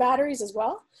cheaper batteries as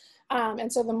well.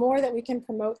 And so the more that we can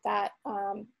promote that,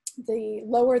 the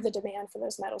lower the demand for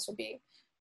those metals will be.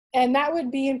 And that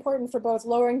would be important for both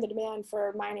lowering the demand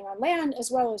for mining on land as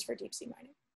well as for deep sea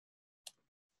mining.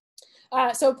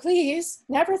 So please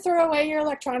never throw away your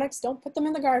electronics. Don't put them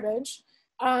in the garbage.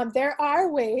 There are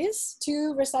ways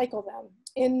to recycle them.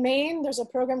 In Maine, there's a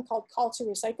program called Call to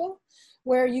Recycle,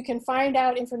 where you can find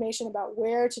out information about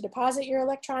where to deposit your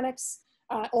electronics,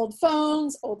 old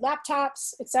phones, old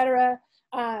laptops, etc.,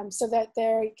 so that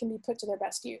they can be put to their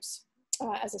best use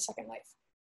as a second life.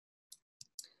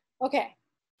 Okay,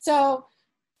 so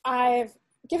I've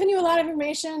given you a lot of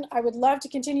information. I would love to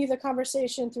continue the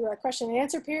conversation through our question and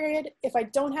answer period. If I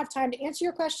don't have time to answer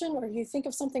your question or you think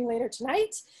of something later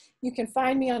tonight, you can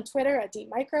find me on Twitter at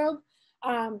DeepMicrobe.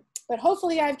 But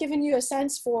hopefully I've given you a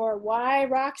sense for why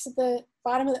rocks at the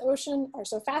bottom of the ocean are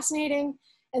so fascinating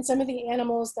and some of the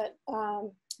animals that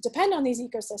depend on these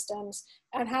ecosystems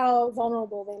and how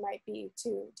vulnerable they might be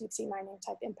to deep sea mining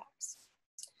type impacts.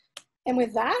 And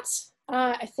with that,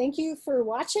 I thank you for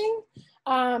watching.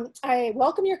 I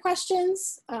welcome your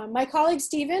questions. My colleague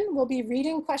Stephen will be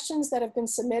reading questions that have been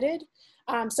submitted.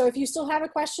 So if you still have a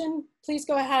question, please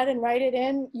go ahead and write it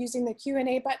in using the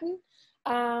Q&A button.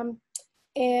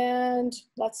 And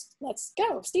let's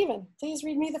go. Stephen, please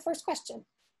read me the first question.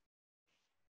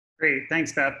 Great,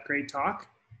 thanks Beth, great talk.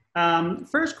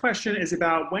 First question is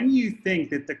about when you think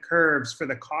that the curves for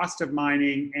the cost of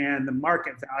mining and the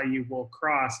market value will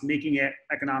cross, making it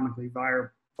economically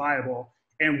viable,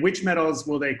 and which metals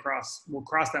will cross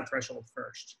that threshold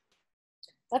first?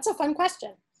 That's a fun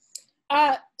question.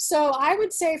 So I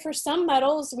would say for some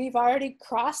metals, we've already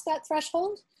crossed that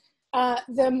threshold.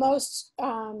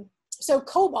 So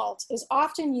cobalt is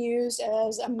often used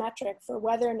as a metric for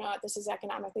whether or not this is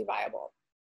economically viable.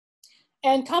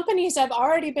 And companies have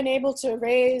already been able to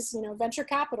raise, venture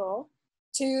capital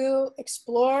to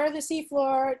explore the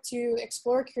seafloor, to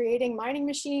explore creating mining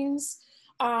machines,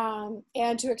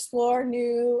 and to explore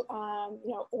new,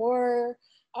 ore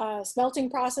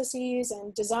smelting processes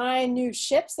and design new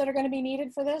ships that are going to be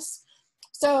needed for this.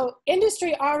 So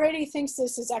industry already thinks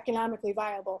this is economically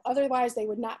viable. Otherwise, they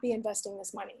would not be investing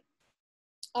this money.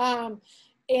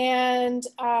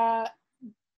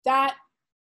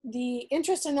 The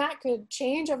interest in that could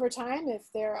change over time if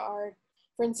there are,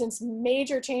 for instance,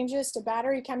 major changes to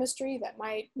battery chemistry that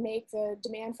might make the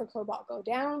demand for cobalt go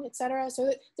down, et cetera.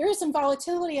 So there is some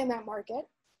volatility in that market.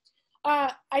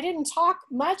 I didn't talk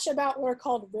much about what are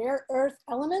called rare earth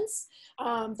elements.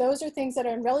 Those are things that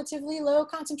are in relatively low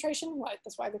concentration.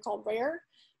 That's why they're called rare.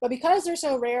 But because they're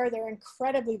so rare, they're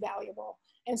incredibly valuable.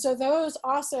 And so those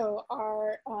also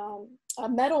are a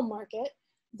metal market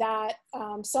that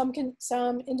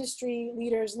some industry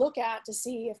leaders look at to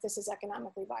see if this is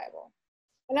economically viable.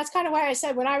 And that's kind of why I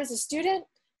said when I was a student,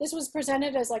 this was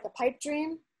presented as like a pipe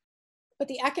dream, but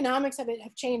the economics of it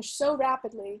have changed so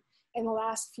rapidly in the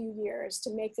last few years to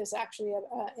make this actually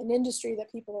an industry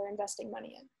that people are investing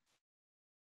money in.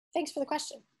 Thanks for the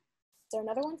question. Is there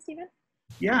another one, Stephen?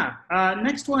 Yeah,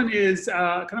 next one is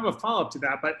kind of a follow-up to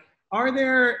that, but Are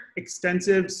there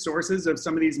extensive sources of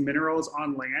some of these minerals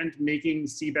on land, making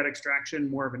seabed extraction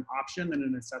more of an option than a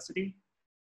necessity?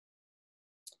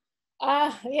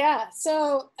 Yeah,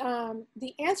 so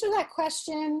the answer to that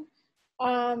question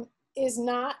is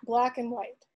not black and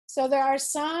white. So there are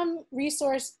some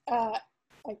resource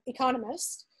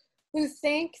economists who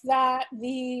think that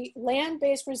the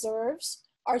land-based reserves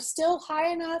are still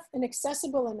high enough and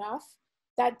accessible enough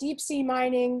that deep sea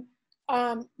mining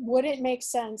wouldn't make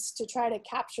sense to try to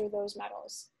capture those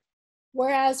metals.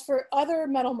 Whereas for other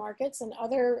metal markets and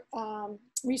other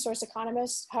resource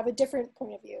economists have a different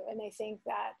point of view, and they think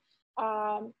that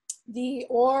the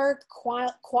ore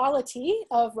quality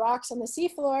of rocks on the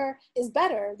seafloor is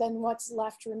better than what's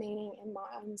left remaining in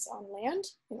mines on land,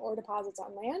 in ore deposits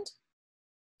on land.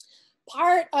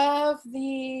 Part of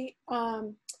the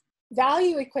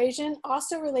value equation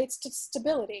also relates to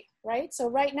stability, right? So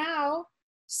right now,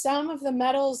 some of the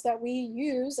metals that we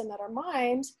use and that are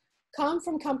mined come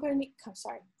from countries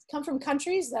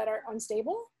that are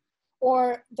unstable,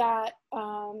 or that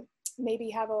maybe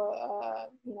have a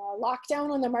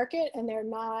lockdown on the market, and they're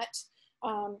not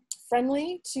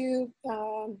friendly to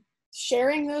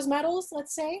sharing those metals,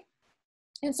 let's say.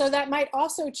 And so that might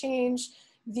also change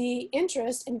the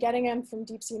interest in getting them from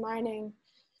deep sea mining.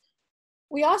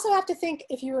 We also have to think,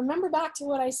 if you remember back to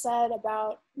what I said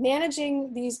about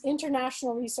managing these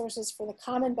international resources for the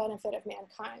common benefit of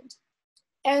mankind.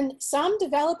 And some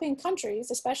developing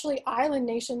countries, especially island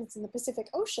nations in the Pacific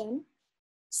Ocean,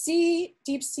 see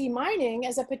deep sea mining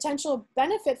as a potential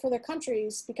benefit for their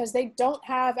countries because they don't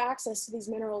have access to these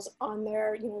minerals on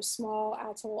their small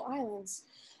atoll islands.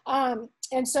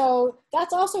 And so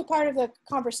that's also part of the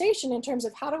conversation in terms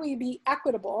of how do we be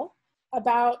equitable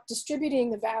about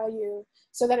distributing the value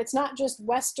so that it's not just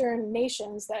Western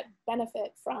nations that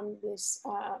benefit from this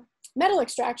metal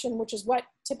extraction, which is what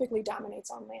typically dominates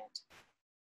on land.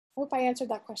 I hope I answered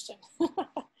that question.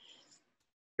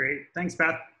 Great, thanks,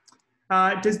 Beth.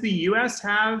 Does the US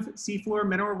have seafloor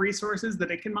mineral resources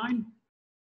that it can mine?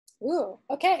 Ooh,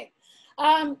 okay.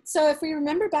 So if we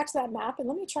remember back to that map, and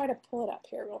let me try to pull it up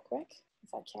here real quick,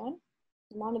 if I can.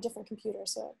 I'm on a different computer,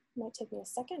 so it might take me a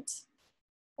second.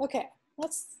 Okay,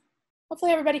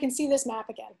 hopefully everybody can see this map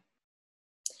again.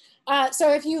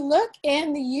 So if you look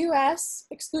in the US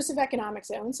exclusive economic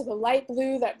zone, so the light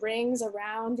blue that rings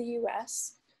around the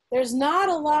US, there's not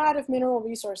a lot of mineral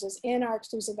resources in our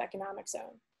exclusive economic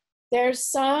zone. There's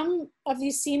some of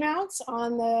these seamounts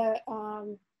on the,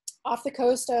 off the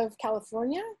coast of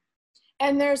California,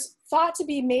 and there's thought to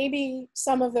be maybe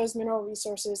some of those mineral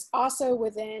resources also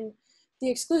within the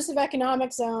exclusive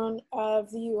economic zone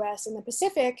of the US and the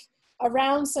Pacific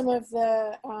around some of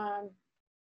the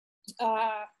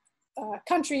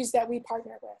countries that we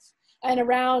partner with and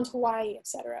around Hawaii, et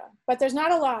cetera. But there's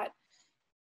not a lot.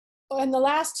 In the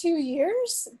last 2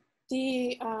 years,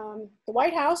 the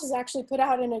White House has actually put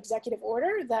out an executive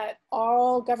order that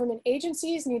all government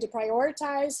agencies need to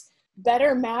prioritize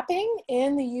better mapping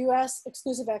in the US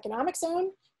exclusive economic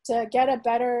zone to get a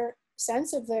better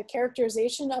sense of the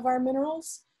characterization of our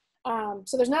minerals.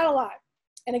 So there's not a lot.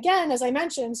 And again, as I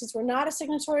mentioned, since we're not a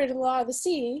signatory to the law of the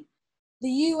sea, the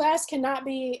US cannot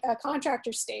be a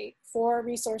contractor state for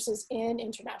resources in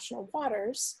international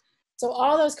waters. So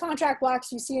all those contract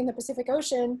blocks you see in the Pacific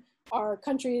Ocean are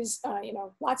countries,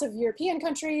 lots of European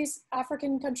countries,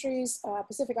 African countries,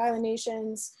 Pacific Island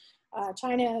nations,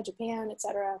 China, Japan, et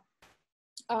cetera.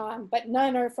 But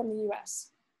none are from the US.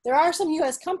 There are some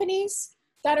US companies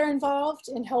that are involved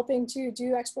in helping to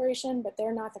do exploration, but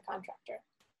they're not the contractor.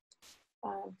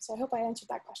 So I hope I answered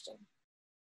that question.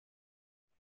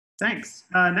 Thanks.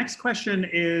 Next question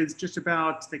is just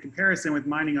about the comparison with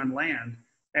mining on land,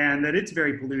 and that it's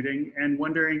very polluting, and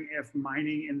wondering if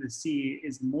mining in the sea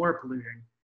is more polluting.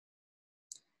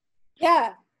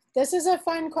 Yeah, this is a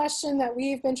fun question that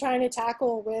we've been trying to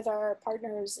tackle with our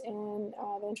partners in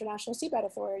the International Seabed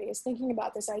Authority, is thinking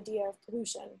about this idea of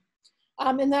pollution.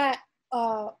 In that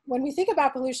when we think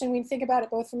about pollution, we think about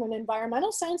it both from an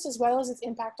environmental sense as well as its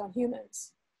impact on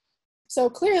humans. So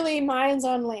clearly mines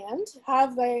on land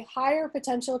have a higher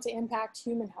potential to impact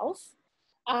human health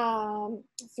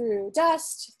through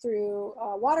dust, through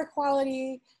water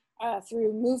quality,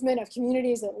 through movement of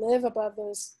communities that live above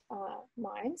those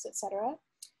mines, et cetera.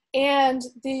 And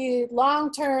the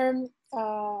long-term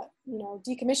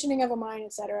decommissioning of a mine,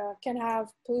 et cetera, can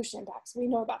have pollution impacts. We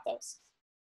know about those.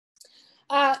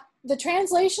 The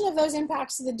translation of those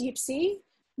impacts to the deep sea,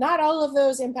 not all of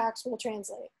those impacts will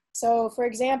translate. So for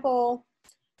example,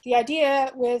 the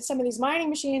idea with some of these mining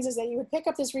machines is that you would pick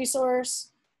up this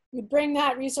resource, you'd bring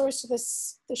that resource to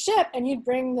the ship, and you'd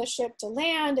bring the ship to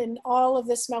land, and all of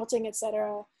this smelting, et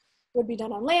cetera, would be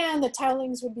done on land, the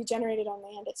tilings would be generated on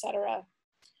land, et cetera.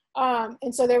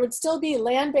 And so there would still be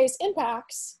land-based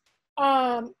impacts,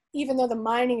 even though the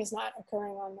mining is not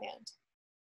occurring on land.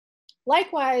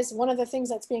 Likewise, one of the things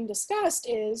that's being discussed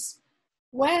is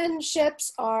when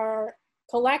ships are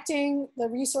collecting the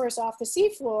resource off the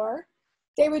seafloor,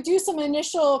 they would do some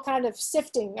initial kind of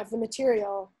sifting of the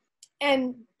material,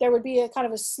 and there would be a kind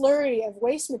of a slurry of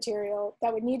waste material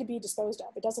that would need to be disposed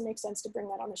of. It doesn't make sense to bring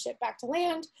that on the ship back to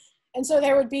land. And so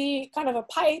there would be kind of a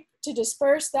pipe to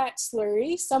disperse that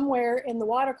slurry somewhere in the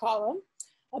water column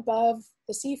above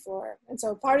the seafloor. And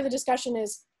so part of the discussion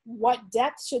is what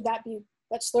depth should that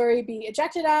slurry be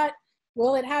ejected at?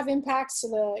 Will it have impacts to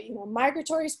the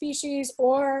migratory species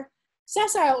or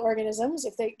sessile organisms?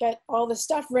 If they get all the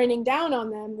stuff raining down on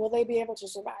them, will they be able to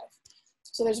survive?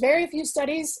 So there's very few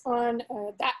studies on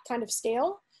that kind of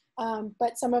scale,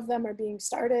 but some of them are being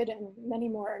started and many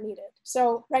more are needed.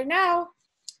 So right now,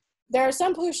 there are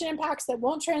some pollution impacts that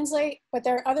won't translate, but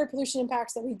there are other pollution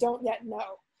impacts that we don't yet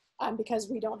know because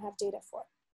we don't have data for.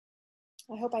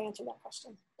 I hope I answered that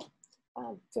question.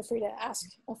 Feel free to ask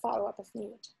a follow-up if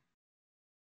needed.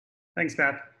 Thanks,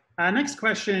 Beth. Next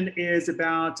question is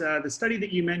about the study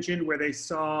that you mentioned where they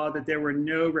saw that there were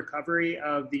no recovery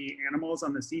of the animals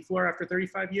on the seafloor after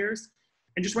 35 years.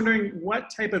 And just wondering what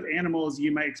type of animals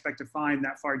you might expect to find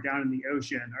that far down in the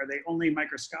ocean. Are they only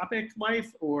microscopic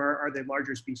life or are they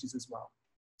larger species as well?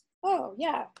 Oh,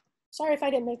 yeah. Sorry if I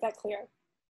didn't make that clear.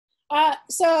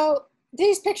 So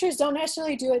these pictures don't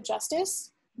necessarily do it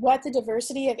justice, what the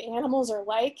diversity of animals are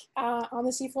like on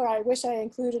the seafloor. I wish I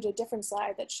included a different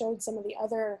slide that showed some of the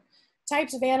other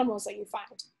types of animals that you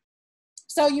find.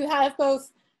 So you have both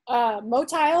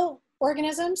motile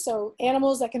organisms, so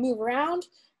animals that can move around,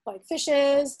 like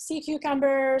fishes, sea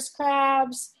cucumbers,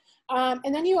 crabs,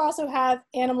 and then you also have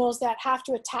animals that have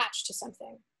to attach to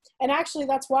something. And actually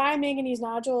that's why manganese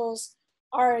nodules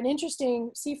are an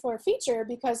interesting seafloor feature,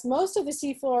 because most of the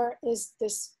seafloor is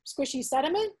this squishy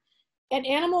sediment, and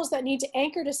animals that need to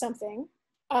anchor to something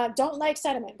don't like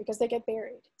sediment because they get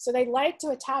buried. So they like to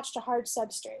attach to hard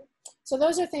substrate. So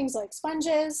those are things like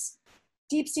sponges,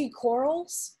 deep sea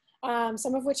corals,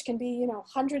 some of which can be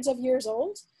hundreds of years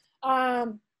old,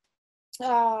 are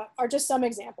just some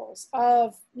examples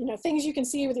of things you can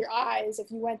see with your eyes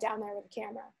if you went down there with a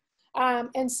camera.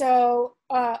 And so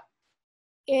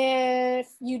if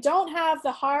you don't have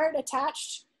the hard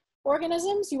attached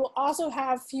organisms, you will also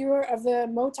have fewer of the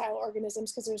motile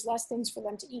organisms because there's less things for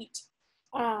them to eat.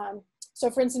 So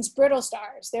for instance, brittle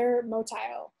stars, they're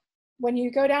motile. When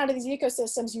you go down to these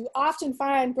ecosystems, you often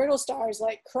find brittle stars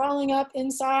like crawling up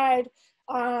inside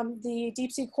the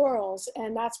deep sea corals,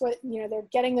 and that's what, they're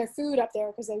getting their food up there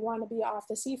because they want to be off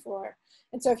the seafloor.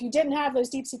 And so if you didn't have those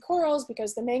deep sea corals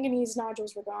because the manganese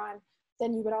nodules were gone,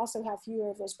 then you would also have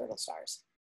fewer of those brittle stars.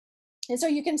 And so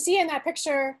you can see in that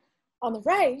picture on the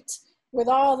right, with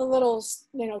all the little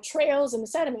trails in the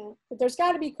sediment, but there's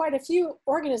got to be quite a few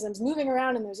organisms moving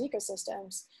around in those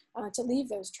ecosystems to leave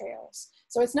those trails.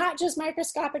 So it's not just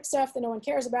microscopic stuff that no one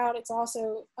cares about, it's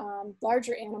also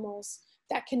larger animals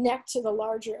that connect to the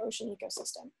larger ocean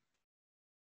ecosystem.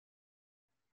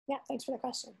 Yeah, thanks for the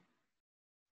question.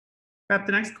 Beth,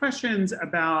 the next question's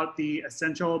about the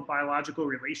essential biological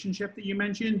relationship that you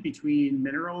mentioned between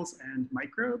minerals and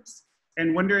microbes,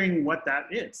 and wondering what that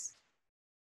is.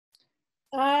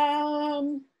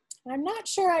 I'm not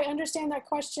sure I understand that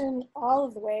question all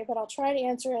of the way, but I'll try to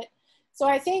answer it. So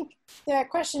I think the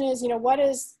question is, what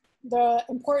is the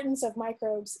importance of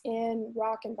microbes in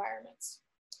rock environments?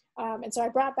 And so I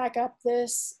brought back up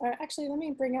this, actually, let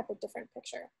me bring up a different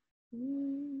picture. Let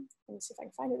me see if I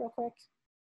can find it real quick.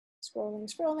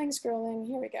 Scrolling, scrolling, scrolling,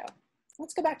 here we go.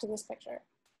 Let's go back to this picture.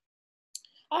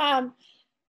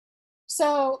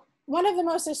 So one of the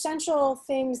most essential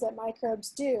things that microbes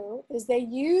do is they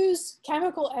use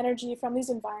chemical energy from these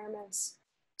environments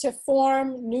to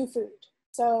form new food.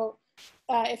 So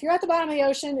if you're at the bottom of the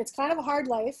ocean, it's kind of a hard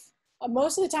life.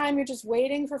 Most of the time, you're just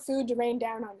waiting for food to rain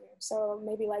down on you. So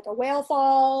maybe like a whale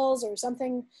falls or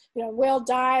something, whale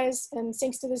dies and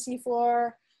sinks to the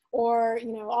seafloor, or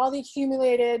all the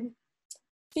accumulated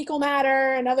fecal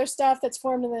matter and other stuff that's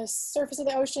formed in the surface of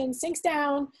the ocean sinks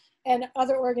down, and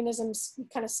other organisms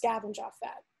kind of scavenge off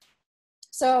that.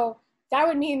 So that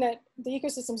would mean that the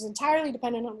ecosystem is entirely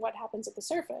dependent on what happens at the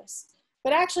surface.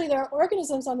 But actually there are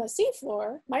organisms on the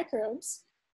seafloor, microbes,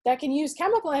 that can use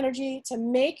chemical energy to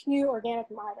make new organic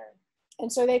matter.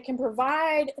 And so they can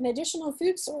provide an additional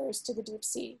food source to the deep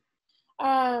sea.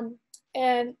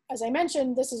 And as I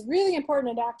mentioned, this is really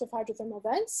important at active hydrothermal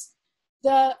vents.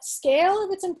 The scale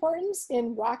of its importance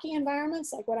in rocky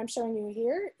environments, like what I'm showing you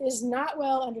here, is not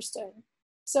well understood.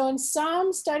 So in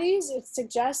some studies, it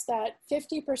suggests that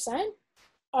 50%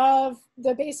 of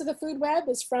the base of the food web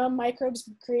is from microbes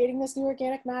creating this new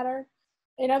organic matter.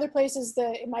 In other places,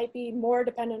 it might be more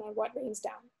dependent on what rains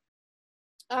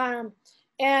down.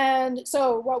 And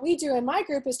so what we do in my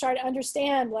group is try to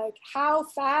understand, like, how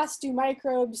fast do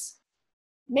microbes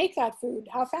make that food?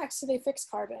 How fast do they fix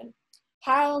carbon?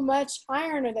 How much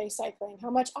iron are they cycling? How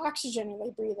much oxygen are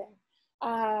they breathing?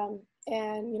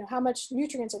 And how much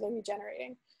nutrients are they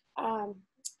regenerating?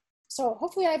 So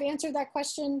hopefully I've answered that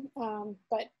question,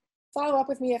 but follow up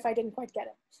with me if I didn't quite get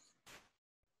it.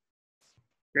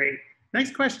 Great.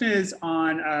 Next question is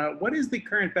on what is the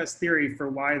current best theory for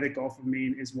why the Gulf of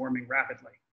Maine is warming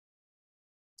rapidly?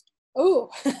 Oh,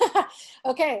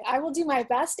 okay. I will do my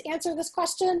best to answer this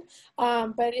question,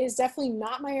 but it is definitely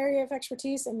not my area of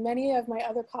expertise, and many of my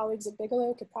other colleagues at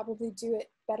Bigelow could probably do it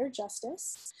better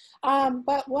justice.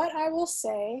 But what I will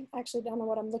say, actually, I don't know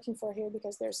what I'm looking for here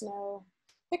because there's no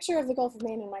picture of the Gulf of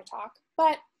Maine in my talk,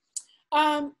 but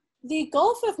the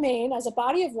Gulf of Maine as a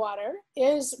body of water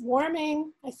is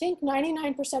warming, I think,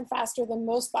 99% faster than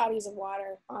most bodies of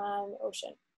water on the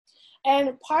ocean.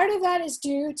 And part of that is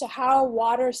due to how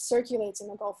water circulates in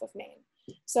the Gulf of Maine.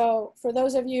 So for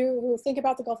those of you who think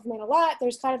about the Gulf of Maine a lot,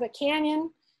 there's kind of a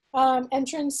canyon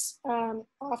entrance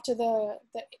off to the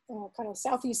kind of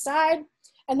southeast side.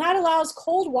 And that allows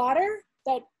cold water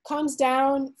that comes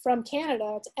down from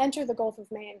Canada to enter the Gulf of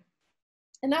Maine.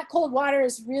 And that cold water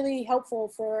is really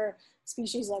helpful for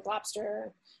species like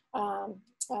lobster,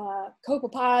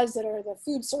 copepods that are the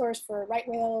food source for right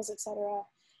whales, et cetera.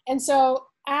 And so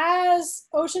as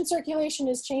ocean circulation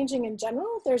is changing in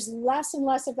general, there's less and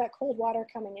less of that cold water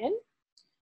coming in.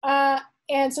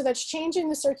 And so that's changing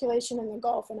the circulation in the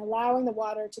Gulf and allowing the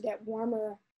water to get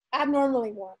warmer,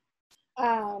 abnormally warm.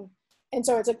 And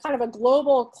so it's a kind of a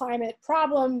global climate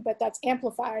problem, but that's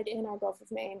amplified in our Gulf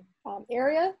of Maine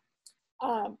area.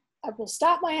 I will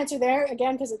stop my answer there,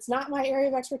 again, because it's not my area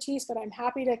of expertise, but I'm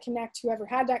happy to connect whoever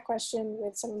had that question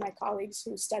with some of my colleagues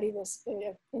who study this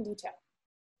in detail.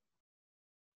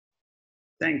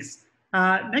 Thanks.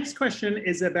 Next question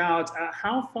is about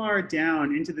how far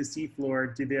down into the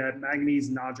seafloor do the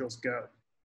manganese nodules go?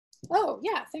 Oh,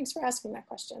 yeah, thanks for asking that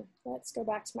question. Let's go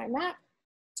back to my map,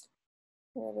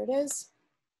 wherever it is.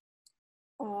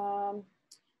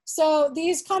 So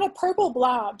these kind of purple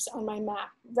blobs on my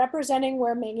map representing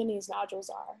where manganese nodules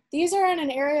are. These are in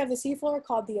an area of the seafloor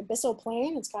called the abyssal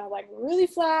plain. It's kind of like really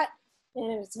flat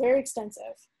and it's very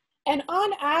extensive. And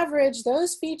on average,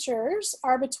 those features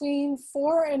are between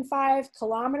 4 and 5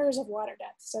 kilometers of water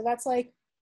depth. So that's like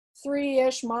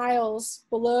 3-ish miles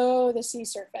below the sea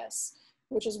surface,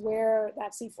 which is where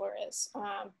that seafloor is.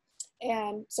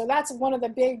 And so that's one of the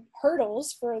big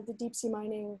hurdles for the deep sea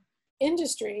mining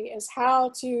industry, is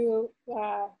how to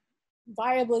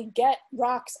viably get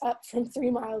rocks up from 3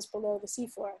 miles below the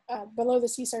seafloor, below the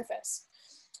sea surface.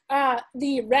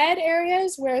 The red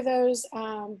areas where those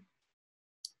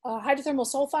hydrothermal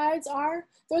sulfides are,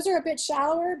 those are a bit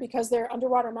shallower because they're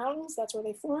underwater mountains. That's where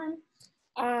they form.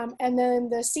 And then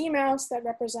the sea mounts that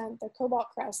represent the cobalt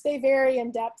crust, they vary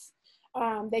in depth.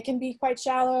 They can be quite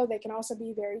shallow. They can also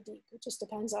be very deep. It just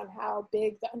depends on how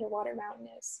big the underwater mountain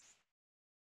is.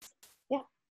 Yeah.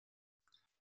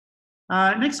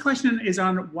 Next question is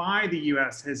on why the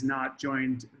US has not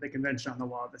joined the Convention on the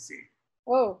Law of the Sea.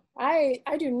 Oh, I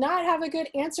do not have a good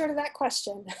answer to that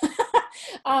question.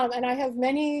 And I have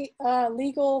many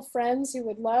legal friends who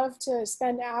would love to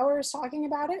spend hours talking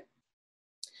about it.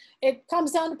 It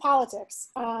comes down to politics.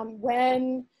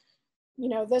 When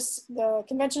the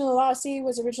Convention on the Law of the Sea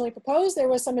was originally proposed, there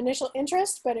was some initial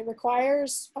interest, but it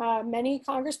requires many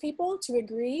Congress people to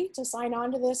agree to sign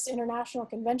on to this international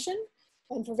convention.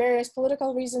 And for various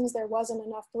political reasons, there wasn't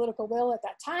enough political will at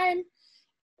that time.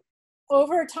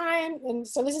 Over time, and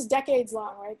so this is decades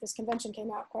long, right? This convention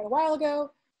came out quite a while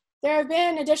ago. There have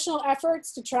been additional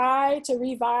efforts to try to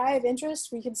revive interest.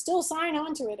 We can still sign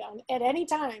on to it at any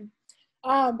time,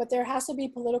 but there has to be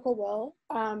political will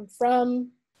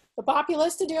from the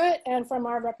populace to do it and from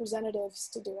our representatives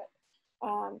to do it.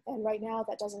 And right now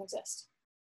that doesn't exist.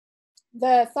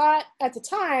 The thought at the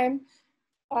time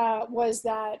was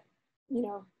that,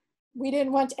 we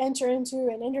didn't want to enter into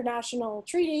an international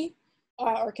treaty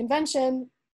or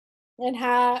convention and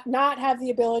not have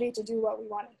the ability to do what we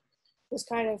wanted. It was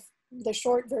kind of the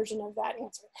short version of that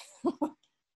answer.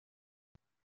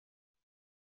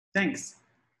 Thanks.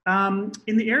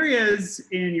 In the areas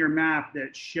in your map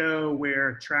that show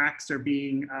where tracts are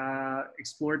being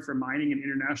explored for mining in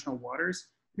international waters,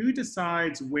 who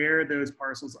decides where those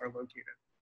parcels are located?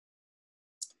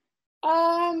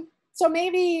 So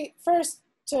maybe first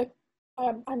to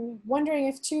I'm wondering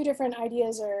if two different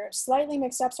ideas are slightly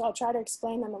mixed up, so I'll try to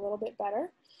explain them a little bit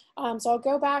better. So I'll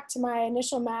go back to my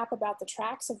initial map about the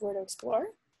tracks of where to explore.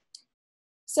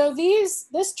 So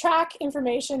this track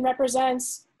information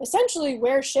represents essentially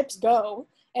where ships go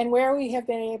and where we have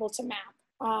been able to map.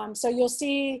 So you'll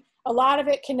see a lot of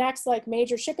it connects like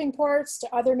major shipping ports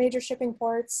to other major shipping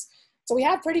ports. So we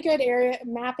have pretty good area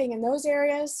mapping in those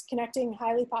areas, connecting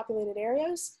highly populated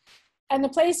areas. And the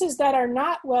places that are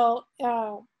not well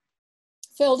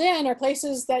filled in are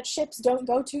places that ships don't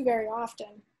go to very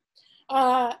often.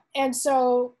 And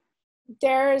so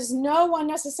there's no one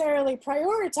necessarily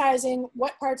prioritizing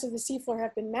what parts of the seafloor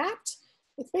have been mapped.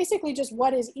 It's basically just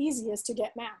what is easiest to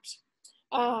get mapped.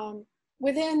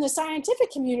 Within the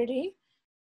scientific community,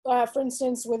 for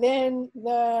instance, within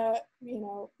the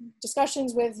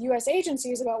discussions with US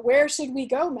agencies about where should we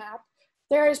go map,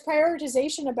 there is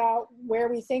prioritization about where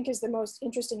we think is the most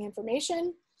interesting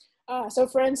information. So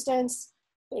for instance,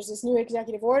 there's this new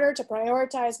executive order to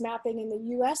prioritize mapping in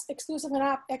the US exclusive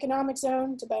economic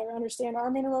zone to better understand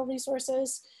our mineral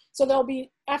resources. So there'll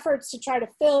be efforts to try to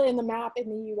fill in the map in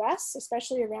the US,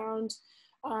 especially around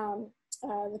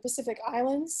the Pacific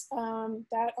Islands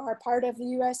that are part of the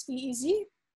US EEZ.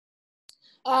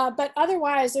 But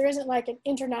otherwise, there isn't like an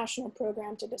international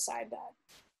program to decide that.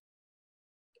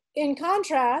 In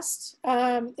contrast,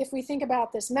 if we think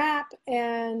about this map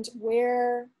and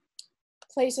where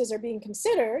places are being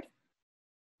considered,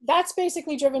 that's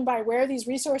basically driven by where these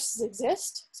resources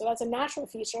exist. So that's a natural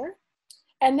feature.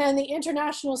 And then the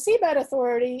International Seabed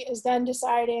Authority is then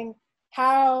deciding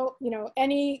how,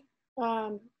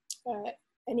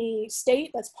 any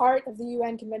state that's part of the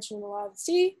UN Convention on the Law of the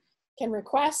Sea can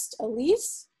request a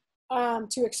lease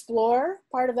to explore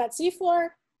part of that seafloor.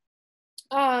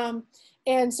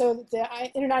 And so the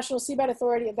International Seabed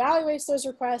Authority evaluates those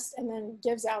requests and then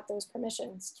gives out those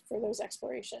permissions for those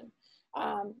exploration.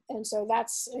 And so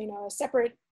that's, a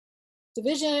separate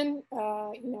division,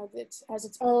 that has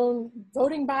its own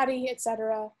voting body, et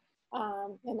cetera.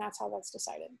 And that's how that's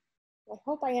decided. I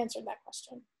hope I answered that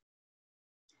question.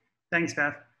 Thanks,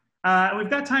 Beth.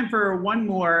 We've got time for one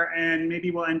more, and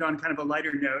maybe we'll end on kind of a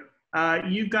lighter note.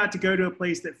 You've got to go to a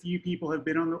place that few people have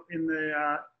been on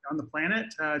the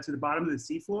planet, to the bottom of the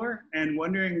seafloor, and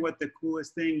wondering what the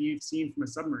coolest thing you've seen from a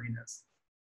submarine is.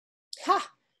 Ha!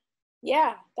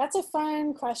 Yeah, that's a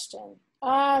fun question.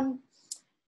 The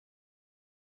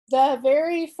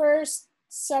very first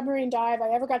submarine dive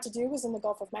I ever got to do was in the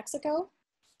Gulf of Mexico,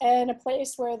 and a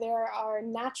place where there are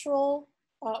natural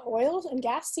oil and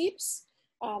gas seeps.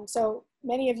 So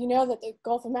many of you know that the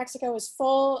Gulf of Mexico is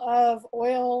full of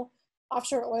oil,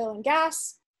 offshore oil and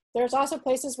gas. There's also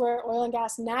places where oil and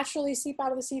gas naturally seep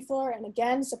out of the seafloor and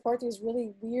again support these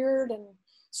really weird and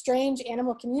strange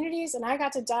animal communities. And I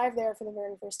got to dive there for the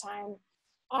very first time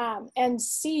and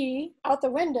see out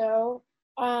the window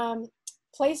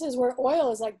places where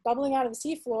oil is like bubbling out of the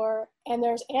seafloor, and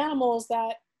there's animals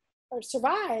that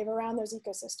survive around those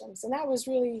ecosystems. And that was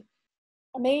really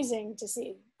amazing to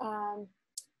see.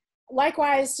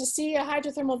 Likewise, to see a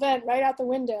hydrothermal vent right out the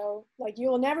window, like you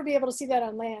will never be able to see that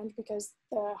on land because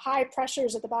the high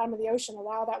pressures at the bottom of the ocean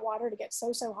allow that water to get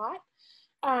so hot.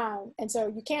 And so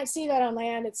you can't see that on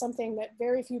land. It's something that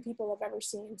very few people have ever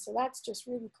seen. So that's just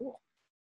really cool.